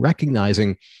who are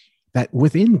recognizing that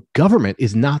within government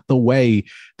is not the way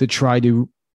to try to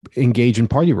engage in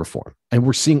party reform. And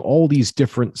we're seeing all these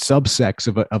different subsects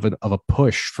of a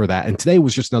push for that. And today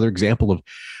was just another example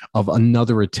of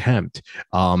another attempt.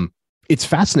 It's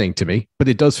fascinating to me, but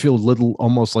it does feel a little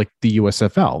almost like the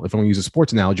USFL, if I want to use a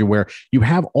sports analogy, where you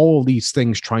have all of these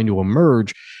things trying to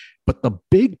emerge. But the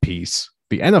big piece,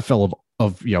 the NFL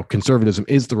of conservatism,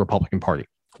 is the Republican Party.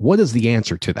 What is the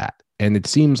answer to that? And it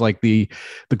seems like the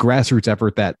grassroots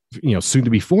effort that soon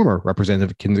to be former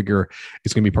Representative Kinzinger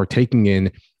is going to be partaking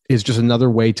in is just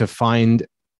another way to find.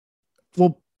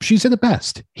 Well, she said it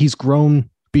best. He's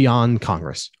grown beyond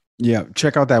Congress. Yeah,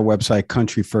 check out that website,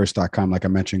 countryfirst.com. Like I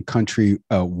mentioned,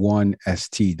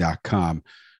 country1st.com.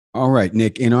 All right,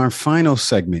 Nick, in our final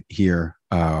segment here,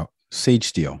 Sage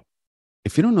Steele.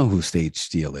 If you don't know who Sage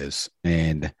Steele is,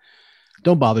 and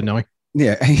don't bother knowing.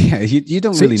 Yeah, you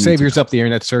don't really save yours up the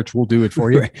internet search. We'll do it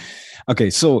for you. Right. Okay,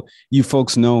 so you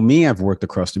folks know me. I've worked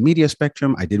across the media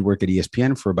spectrum. I did work at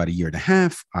ESPN for about a year and a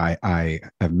half. I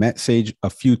have met Sage a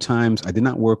few times. I did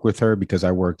not work with her because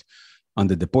I worked on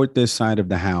the Deportes side of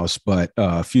the house, but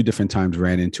a few different times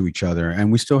ran into each other,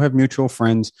 and we still have mutual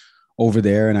friends over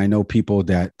there. And I know people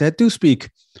that do speak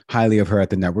highly of her at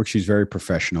the network. She's very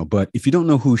professional. But if you don't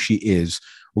know who she is,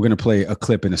 we're going to play a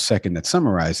clip in a second that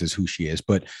summarizes who she is.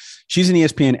 But she's an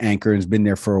ESPN anchor and has been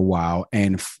there for a while,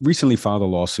 and recently filed a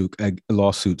lawsuit,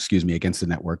 against the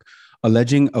network,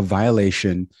 alleging a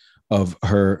violation of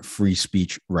her free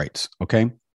speech rights. Okay.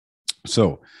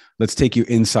 So let's take you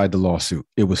inside the lawsuit.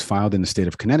 It was filed in the state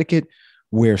of Connecticut,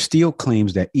 where Steele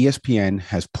claims that ESPN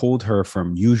has pulled her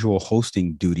from usual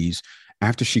hosting duties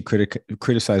after she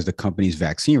criticized the company's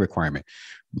vaccine requirement.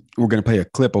 We're going to play a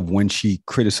clip of when she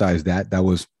criticized that. That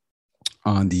was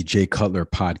on the Jay Cutler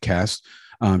podcast.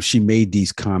 She made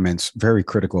these comments very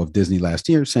critical of Disney last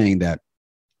year, saying that,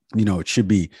 it should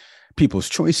be people's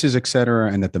choices, et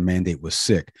cetera, and that the mandate was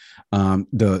sick.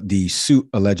 The suit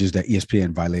alleges that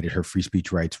ESPN violated her free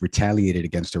speech rights, retaliated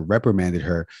against her, reprimanded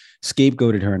her,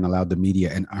 scapegoated her, and allowed the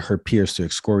media and her peers to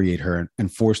excoriate her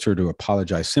and forced her to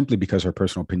apologize simply because her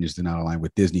personal opinions did not align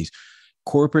with Disney's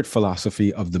corporate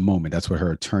philosophy of the moment. That's what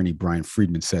her attorney, Brian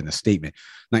Friedman, said in a statement.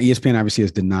 Now, ESPN obviously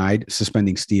has denied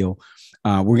suspending Steele.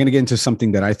 We're going to get into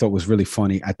something that I thought was really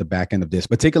funny at the back end of this,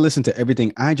 but take a listen to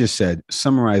everything I just said,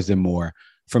 summarized and more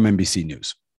from NBC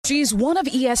News. She's one of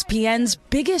ESPN's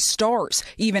biggest stars,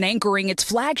 even anchoring its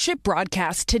flagship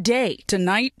broadcast today.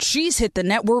 Tonight, she's hit the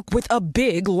network with a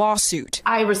big lawsuit.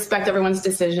 I respect everyone's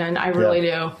decision. I really do.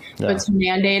 Yeah. But to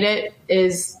mandate it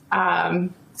is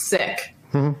sick.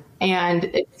 Mm-hmm. And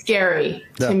it's scary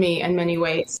to me in many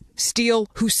ways. Steele,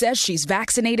 who says she's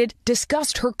vaccinated,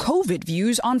 discussed her COVID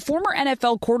views on former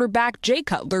NFL quarterback Jay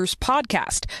Cutler's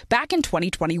podcast back in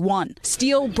 2021.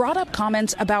 Steele brought up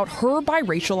comments about her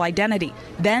biracial identity,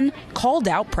 then called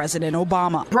out President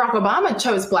Obama. Barack Obama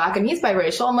chose black and he's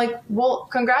biracial. I'm like, well,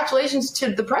 congratulations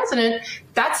to the president.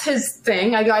 That's his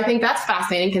thing. I think that's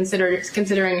fascinating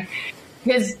considering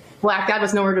his black dad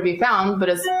was nowhere to be found, but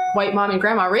his white mom and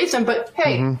grandma raised him. But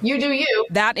hey, you do you.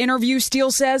 That interview,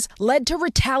 Steele says, led to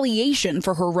retaliation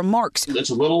for her remarks. It's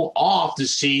a little off to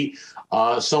see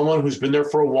someone who's been there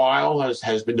for a while,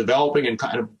 has been developing and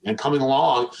coming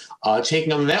along,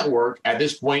 taking on the network at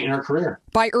this point in her career.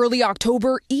 By early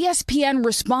October, ESPN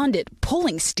responded,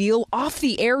 pulling Steele off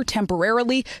the air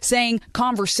temporarily, saying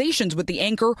conversations with the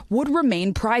anchor would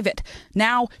remain private.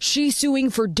 Now she's suing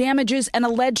for damages and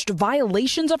alleged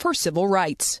violations of her civil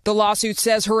rights. The lawsuit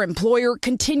says her employer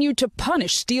continued to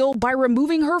punish Steele by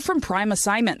removing her from prime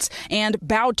assignments and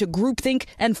bowed to groupthink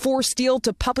and forced Steele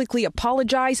to publicly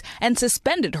apologize and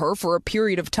suspended her for a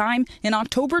period of time in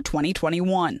October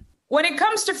 2021. When it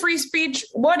comes to free speech,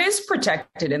 what is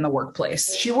protected in the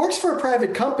workplace? She works for a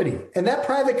private company, and that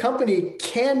private company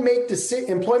can make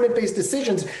employment-based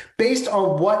decisions based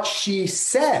on what she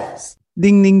says.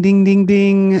 Ding, ding, ding, ding,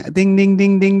 ding, ding, ding,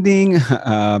 ding, ding, ding.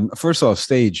 First off,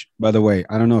 Sage, by the way,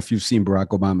 I don't know if you've seen Barack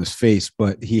Obama's face,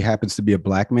 but he happens to be a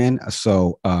black man.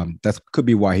 So that could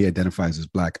be why he identifies as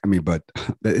black. I mean, but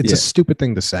it's a stupid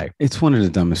thing to say. It's one of the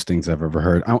dumbest things I've ever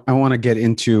heard. I want to get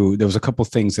into, there was a couple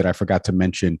things that I forgot to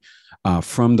mention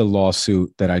from the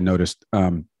lawsuit that I noticed.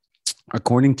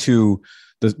 According to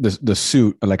the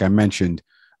suit, like I mentioned,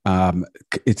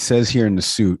 it says here in the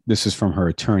suit, this is from her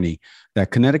attorney, that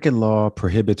Connecticut law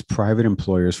prohibits private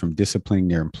employers from disciplining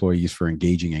their employees for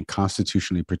engaging in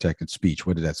constitutionally protected speech,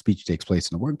 whether that speech takes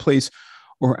place in the workplace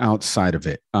or outside of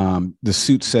it. The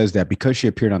suit says that because she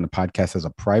appeared on the podcast as a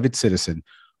private citizen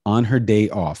on her day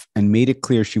off and made it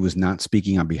clear she was not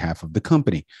speaking on behalf of the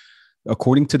company.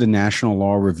 According to the National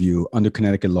Law Review, under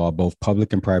Connecticut law, both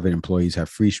public and private employees have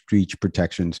free speech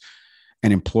protections,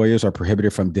 and employers are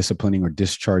prohibited from disciplining or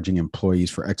discharging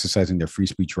employees for exercising their free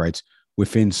speech rights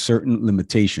within certain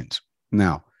limitations.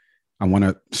 Now, I want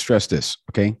to stress this,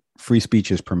 okay? Free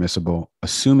speech is permissible,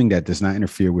 assuming that does not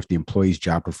interfere with the employee's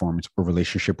job performance or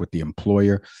relationship with the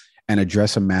employer, and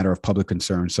address a matter of public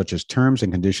concern, such as terms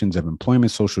and conditions of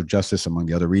employment, social justice, among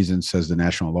the other reasons, says the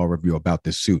National Law Review about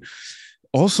this suit.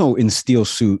 Also in Steele's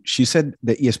suit, she said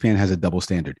that ESPN has a double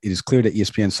standard. It is clear that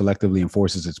ESPN selectively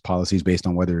enforces its policies based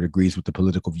on whether it agrees with the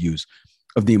political views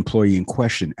of the employee in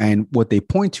question. And what they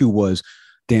point to was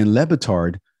Dan Le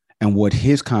Batard and what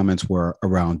his comments were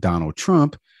around Donald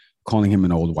Trump, calling him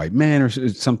an old white man or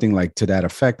something like to that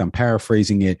effect. I'm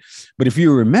paraphrasing it. But if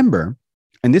you remember,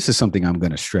 and this is something I'm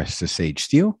going to stress to Sage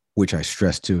Steele, which I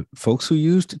stressed to folks who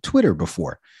used Twitter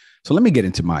before. So let me get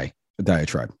into my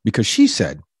diatribe, because she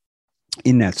said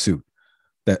in that suit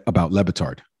that about Le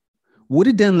Batard, what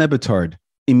did Dan Le Batard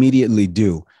immediately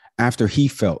do after he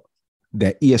felt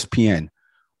that ESPN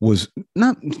was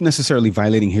not necessarily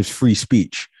violating his free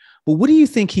speech? But what do you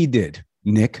think he did,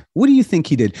 Nick? What do you think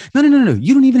he did? No.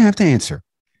 You don't even have to answer.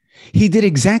 He did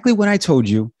exactly what I told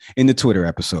you in the Twitter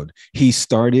episode. He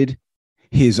started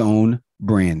his own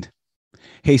brand.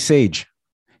 Hey, Sage.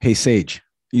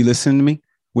 You listening to me?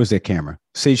 Where's that camera?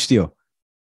 Sage Steele.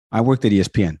 I worked at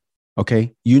ESPN.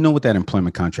 Okay. You know what that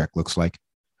employment contract looks like.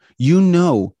 You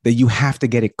know that you have to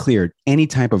get it cleared any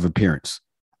type of appearance.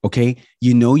 Okay.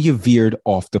 You know, you veered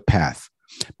off the path,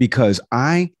 because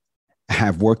I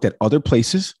have worked at other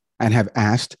places and have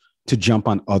asked to jump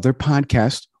on other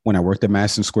podcasts. When I worked at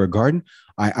Madison Square Garden,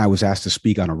 I was asked to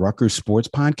speak on a Rutgers sports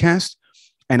podcast.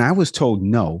 And I was told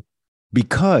no,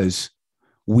 because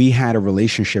we had a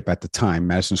relationship at the time,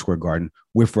 Madison Square Garden,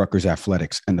 with Rutgers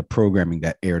Athletics and the programming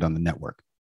that aired on the network.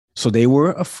 So they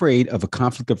were afraid of a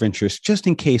conflict of interest just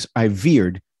in case I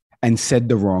veered and said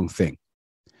the wrong thing.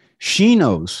 She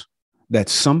knows that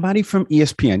somebody from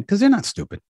ESPN, because they're not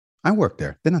stupid. I work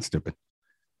there. They're not stupid.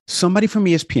 Somebody from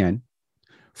ESPN,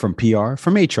 from PR,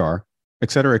 from HR,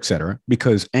 et cetera,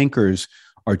 because anchors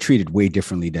are treated way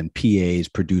differently than PAs,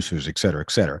 producers, et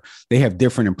cetera. They have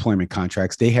different employment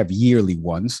contracts. They have yearly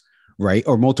ones, right?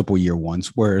 Or multiple year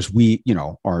ones. Whereas we,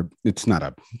 it's not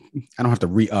I don't have to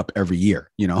re-up every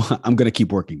year. I'm going to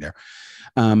keep working there.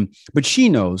 But she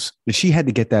knows that she had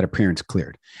to get that appearance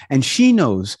cleared. And she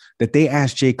knows that they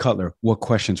asked Jay Cutler what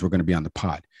questions were going to be on the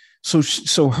pod.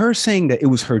 So her saying that it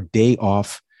was her day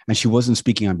off and she wasn't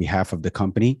speaking on behalf of the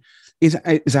company is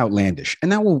outlandish.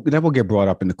 And that will get brought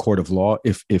up in the court of law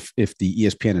if the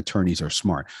ESPN attorneys are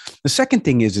smart. The second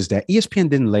thing is that ESPN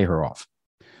didn't lay her off.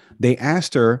 They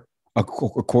asked her,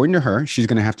 according to her, she's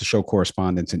going to have to show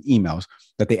correspondence and emails,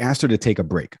 that they asked her to take a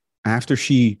break after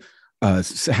she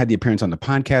had the appearance on the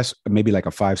podcast, maybe like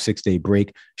a 5-6 day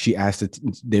break.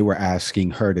 They were asking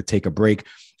her to take a break,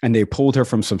 and they pulled her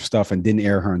from some stuff and didn't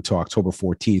air her until October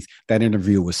 14th. That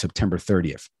interview was September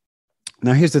 30th.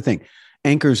 Now, here's the thing.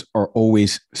 Anchors are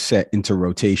always set into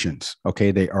rotations.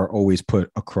 Okay. They are always put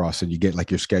across, and you get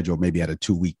like your schedule, maybe at a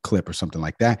 2-week clip or something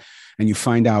like that. And you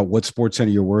find out what sports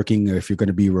center you're working, if you're going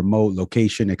to be remote,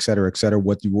 location, et cetera,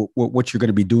 what you're going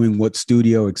to be doing, what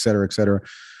studio, et cetera, et cetera.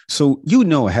 So,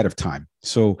 ahead of time.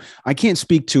 So I can't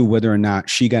speak to whether or not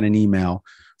she got an email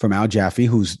from Al Jaffe,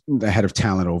 who's the head of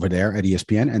talent over there at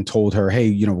ESPN, and told her, hey,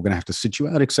 we're going to have to sit you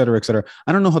out, et cetera, et cetera.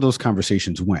 I don't know how those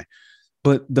conversations went,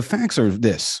 but the facts are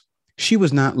this. She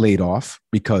was not laid off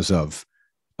because of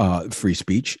free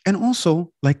speech. And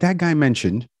also, like that guy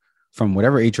mentioned, from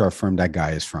whatever HR firm that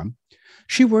guy is from,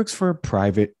 she works for a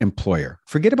private employer.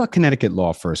 Forget about Connecticut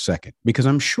law for a second, because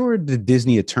I'm sure the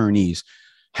Disney attorneys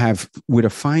have, with a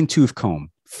fine-tooth comb,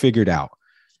 figured out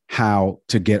how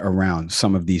to get around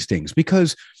some of these things.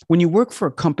 Because when you work for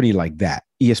a company like that,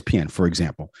 ESPN, for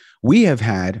example, we have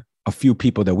had a few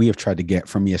people that we have tried to get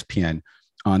from ESPN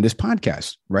on this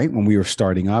podcast, right? When we were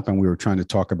starting up and we were trying to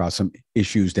talk about some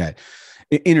issues that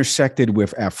intersected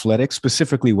with athletics,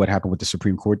 specifically what happened with the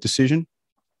Supreme Court decision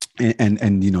and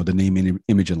the name,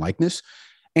 image, and likeness.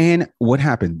 And what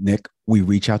happened, Nick? We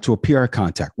reach out to a PR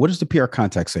contact. What does the PR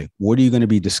contact say? What are you going to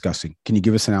be discussing? Can you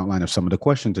give us an outline of some of the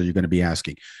questions that you're going to be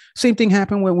asking? Same thing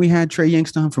happened when we had Trey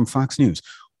Youngstown from Fox News.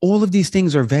 All of these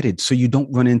things are vetted so you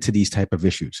don't run into these type of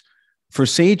issues. For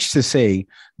Sage to say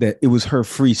that it was her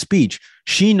free speech,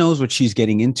 she knows what she's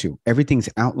getting into. Everything's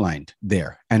outlined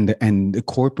there. And the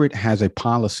corporate has a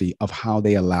policy of how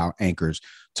they allow anchors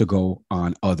to go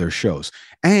on other shows.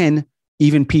 And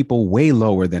even people way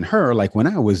lower than her, like when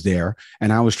I was there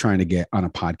and I was trying to get on a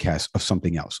podcast of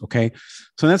something else. Okay.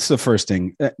 So that's the first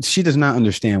thing. She does not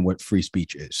understand what free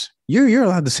speech is. You're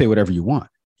allowed to say whatever you want.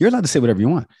 You're allowed to say whatever you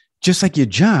want. Just like your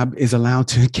job is allowed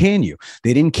to can you.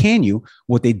 They didn't can you.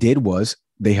 What they did was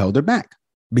they held her back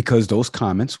because those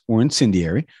comments were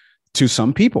incendiary to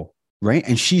some people, right?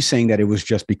 And she's saying that it was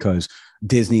just because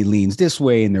Disney leans this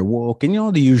way and they're woke and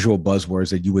the usual buzzwords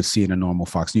that you would see in a normal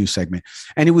Fox News segment.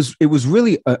 And it was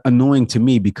really annoying to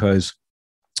me because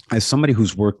as somebody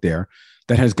who's worked there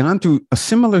that has gone through a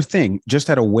similar thing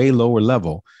just at a way lower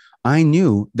level, I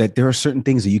knew that there are certain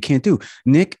things that you can't do.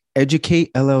 Nick,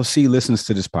 Educate LLC listens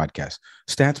to this podcast.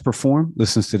 Stats Perform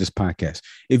listens to this podcast.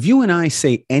 If you and I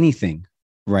say anything,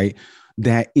 right,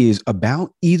 that is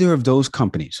about either of those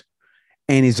companies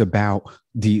and is about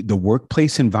the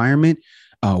workplace environment,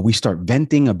 we start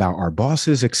venting about our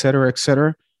bosses, et cetera,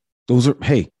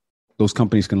 those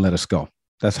companies can let us go.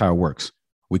 That's how it works.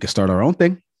 We can start our own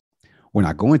thing. We're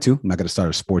not going to. I'm not going to start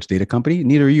a sports data company.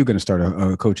 Neither are you going to start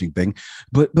a coaching thing.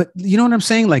 But you know what I'm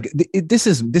saying? Like this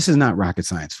is not rocket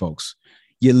science, folks.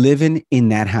 You're living in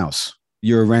that house.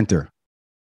 You're a renter.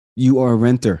 You are a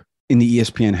renter in the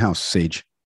ESPN house, Sage.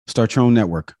 Start your own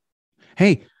network.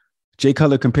 Hey, Jay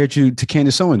Cutler compared you to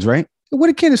Candace Owens, right? What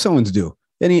did Candace Owens do?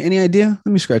 Any idea?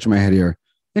 Let me scratch my head here.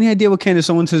 Any idea what Candace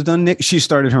Owens has done, Nick? She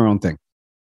started her own thing.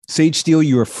 Sage Steele,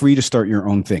 you are free to start your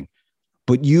own thing.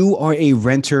 But you are a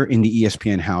renter in the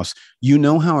ESPN house. You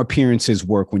know how appearances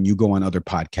work when you go on other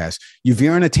podcasts. You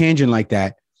veer on a tangent like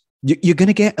that, you're going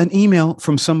to get an email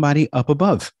from somebody up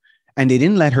above. And they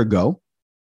didn't let her go.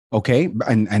 Okay.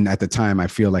 And at the time, I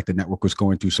feel like the network was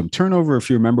going through some turnover, if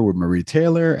you remember, with Marie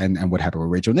Taylor and what happened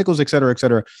with Rachel Nichols, et cetera, et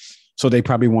cetera. So they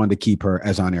probably wanted to keep her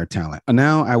as on-air talent. And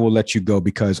now I will let you go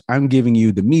because I'm giving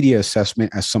you the media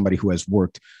assessment as somebody who has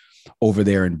worked over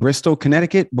there in Bristol,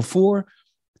 Connecticut before.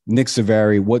 Nick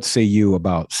Savary, what say you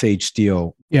about Sage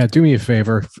Steele? Yeah, do me a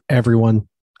favor, everyone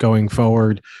going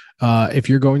forward. If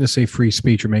you're going to say free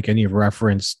speech or make any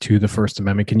reference to the First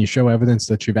Amendment, can you show evidence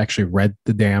that you've actually read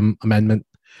the damn amendment?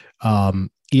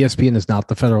 ESPN is not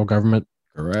the federal government.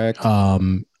 Correct.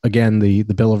 Again, the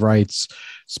Bill of Rights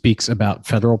speaks about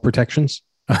federal protections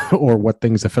or what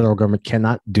things the federal government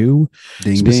cannot do.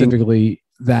 Ding, specifically, ding.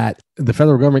 That the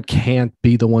federal government can't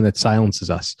be the one that silences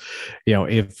us. You know,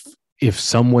 if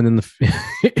someone in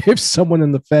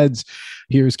the feds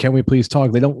hears, "Can we please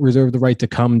talk?" They don't reserve the right to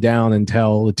come down and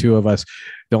tell the two of us,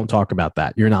 "Don't talk about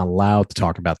that." You're not allowed to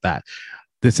talk about that.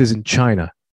 This isn't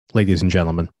China, ladies and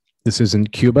gentlemen. This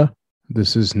isn't Cuba.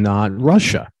 This is not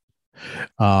Russia.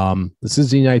 This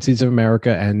is the United States of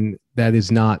America, and that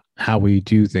is not how we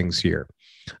do things here.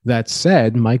 That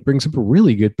said, Mike brings up a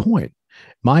really good point.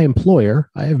 My employer,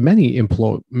 I have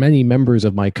many members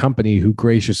of my company who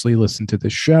graciously listen to the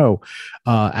show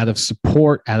out of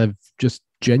support, out of just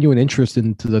genuine interest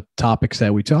into the topics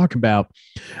that we talk about.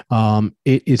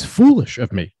 It is foolish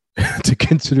of me to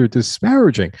consider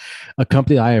disparaging a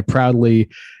company I have proudly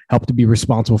helped to be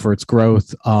responsible for its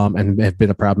growth and have been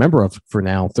a proud member of for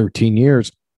now 13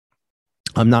 years.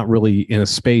 I'm not really in a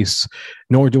space,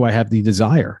 nor do I have the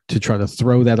desire to try to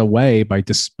throw that away by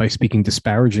speaking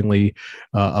disparagingly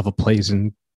of a place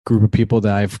and group of people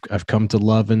that I've come to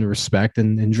love and respect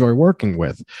and enjoy working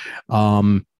with.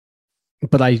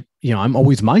 But I'm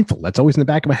always mindful. That's always in the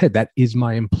back of my head. That is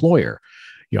my employer.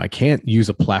 I can't use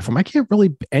a platform. I can't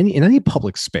really in any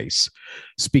public space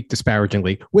speak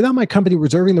disparagingly without my company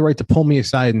reserving the right to pull me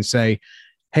aside and say,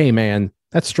 "Hey, man,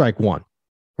 that's strike one."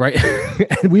 Right.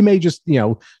 And we may just,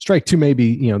 strike two,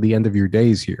 maybe, the end of your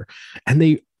days here.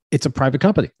 And it's a private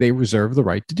company. They reserve the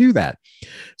right to do that.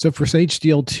 So for Sage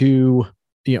Steele to,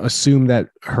 assume that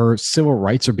her civil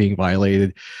rights are being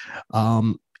violated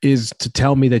is to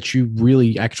tell me that you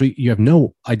really you have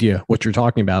no idea what you're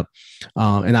talking about.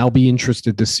 And I'll be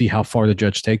interested to see how far the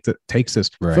judge takes this.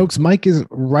 Right. Folks, Mike is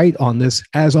right on this,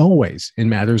 as always, in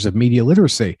matters of media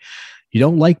literacy. You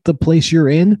don't like the place you're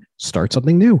in, start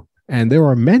something new. And there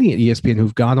are many at ESPN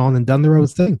who've gone on and done their own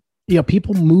thing.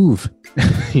 People move.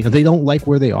 They don't like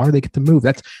where they are. They get to move.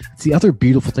 That's the other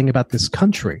beautiful thing about this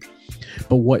country.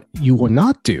 But what you will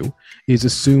not do is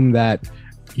assume that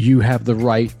you have the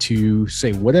right to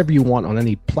say whatever you want on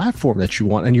any platform that you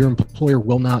want, and your employer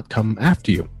will not come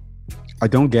after you. I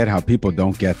don't get how people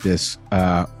don't get this.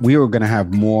 We are going to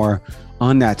have more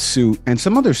on that suit and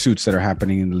some other suits that are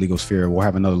happening in the legal sphere. We'll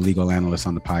have another legal analyst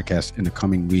on the podcast in the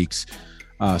coming weeks.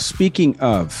 Speaking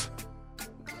of,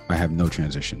 I have no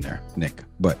transition there, Nick,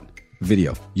 but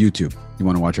video, YouTube. You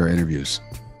want to watch our interviews?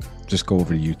 Just go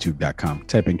over to youtube.com.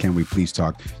 Type in, "Can we please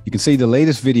talk?" You can see the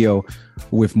latest video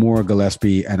with Maura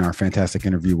Gillespie and our fantastic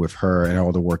interview with her and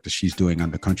all the work that she's doing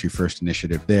on the Country First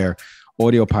Initiative there.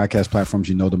 Audio podcast platforms,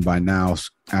 you know them by now: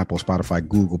 Apple, Spotify,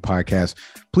 Google Podcasts.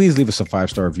 Please leave us a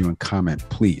 5-star review and comment,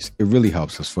 please. It really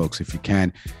helps us, folks, if you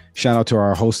can. Shout out to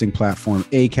our hosting platform,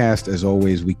 Acast. As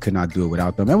always, we could not do it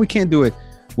without them, and we can't do it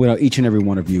without each and every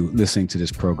one of you listening to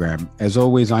this program. As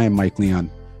always, I am Mike Leon.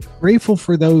 Grateful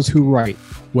for those who write,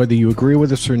 whether you agree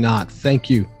with us or not. Thank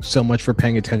you so much for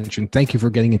paying attention. Thank you for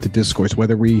getting into discourse,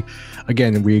 whether we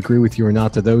agree with you or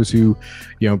not. To those who,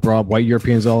 brought up white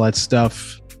Europeans, all that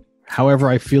stuff. However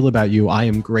I feel about you, I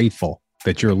am grateful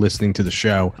that you're listening to the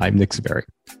show. I'm Nick Savary.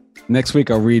 Next week,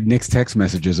 I'll read Nick's text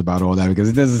messages about all that because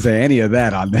it doesn't say any of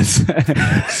that on this.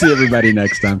 See everybody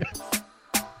next time.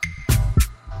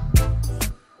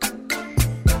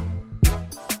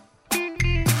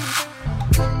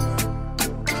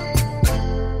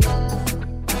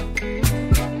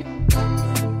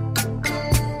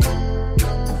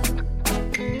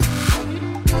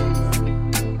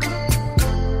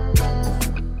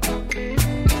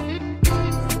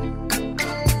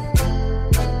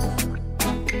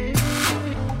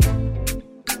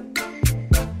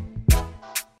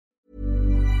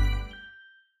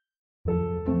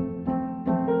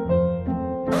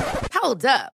 Hold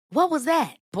up. What was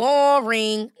that?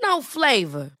 Boring. No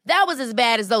flavor. That was as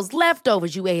bad as those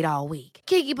leftovers you ate all week.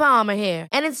 Keke Palmer here,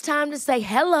 and it's time to say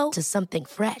hello to something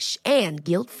fresh and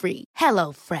guilt-free.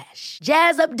 Hello Fresh.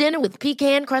 Jazz up dinner with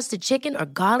pecan-crusted chicken or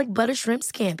garlic butter shrimp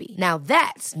scampi. Now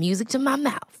that's music to my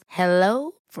mouth.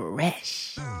 Hello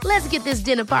Fresh. Let's get this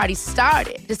dinner party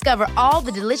started. Discover all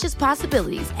the delicious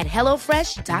possibilities at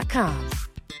HelloFresh.com.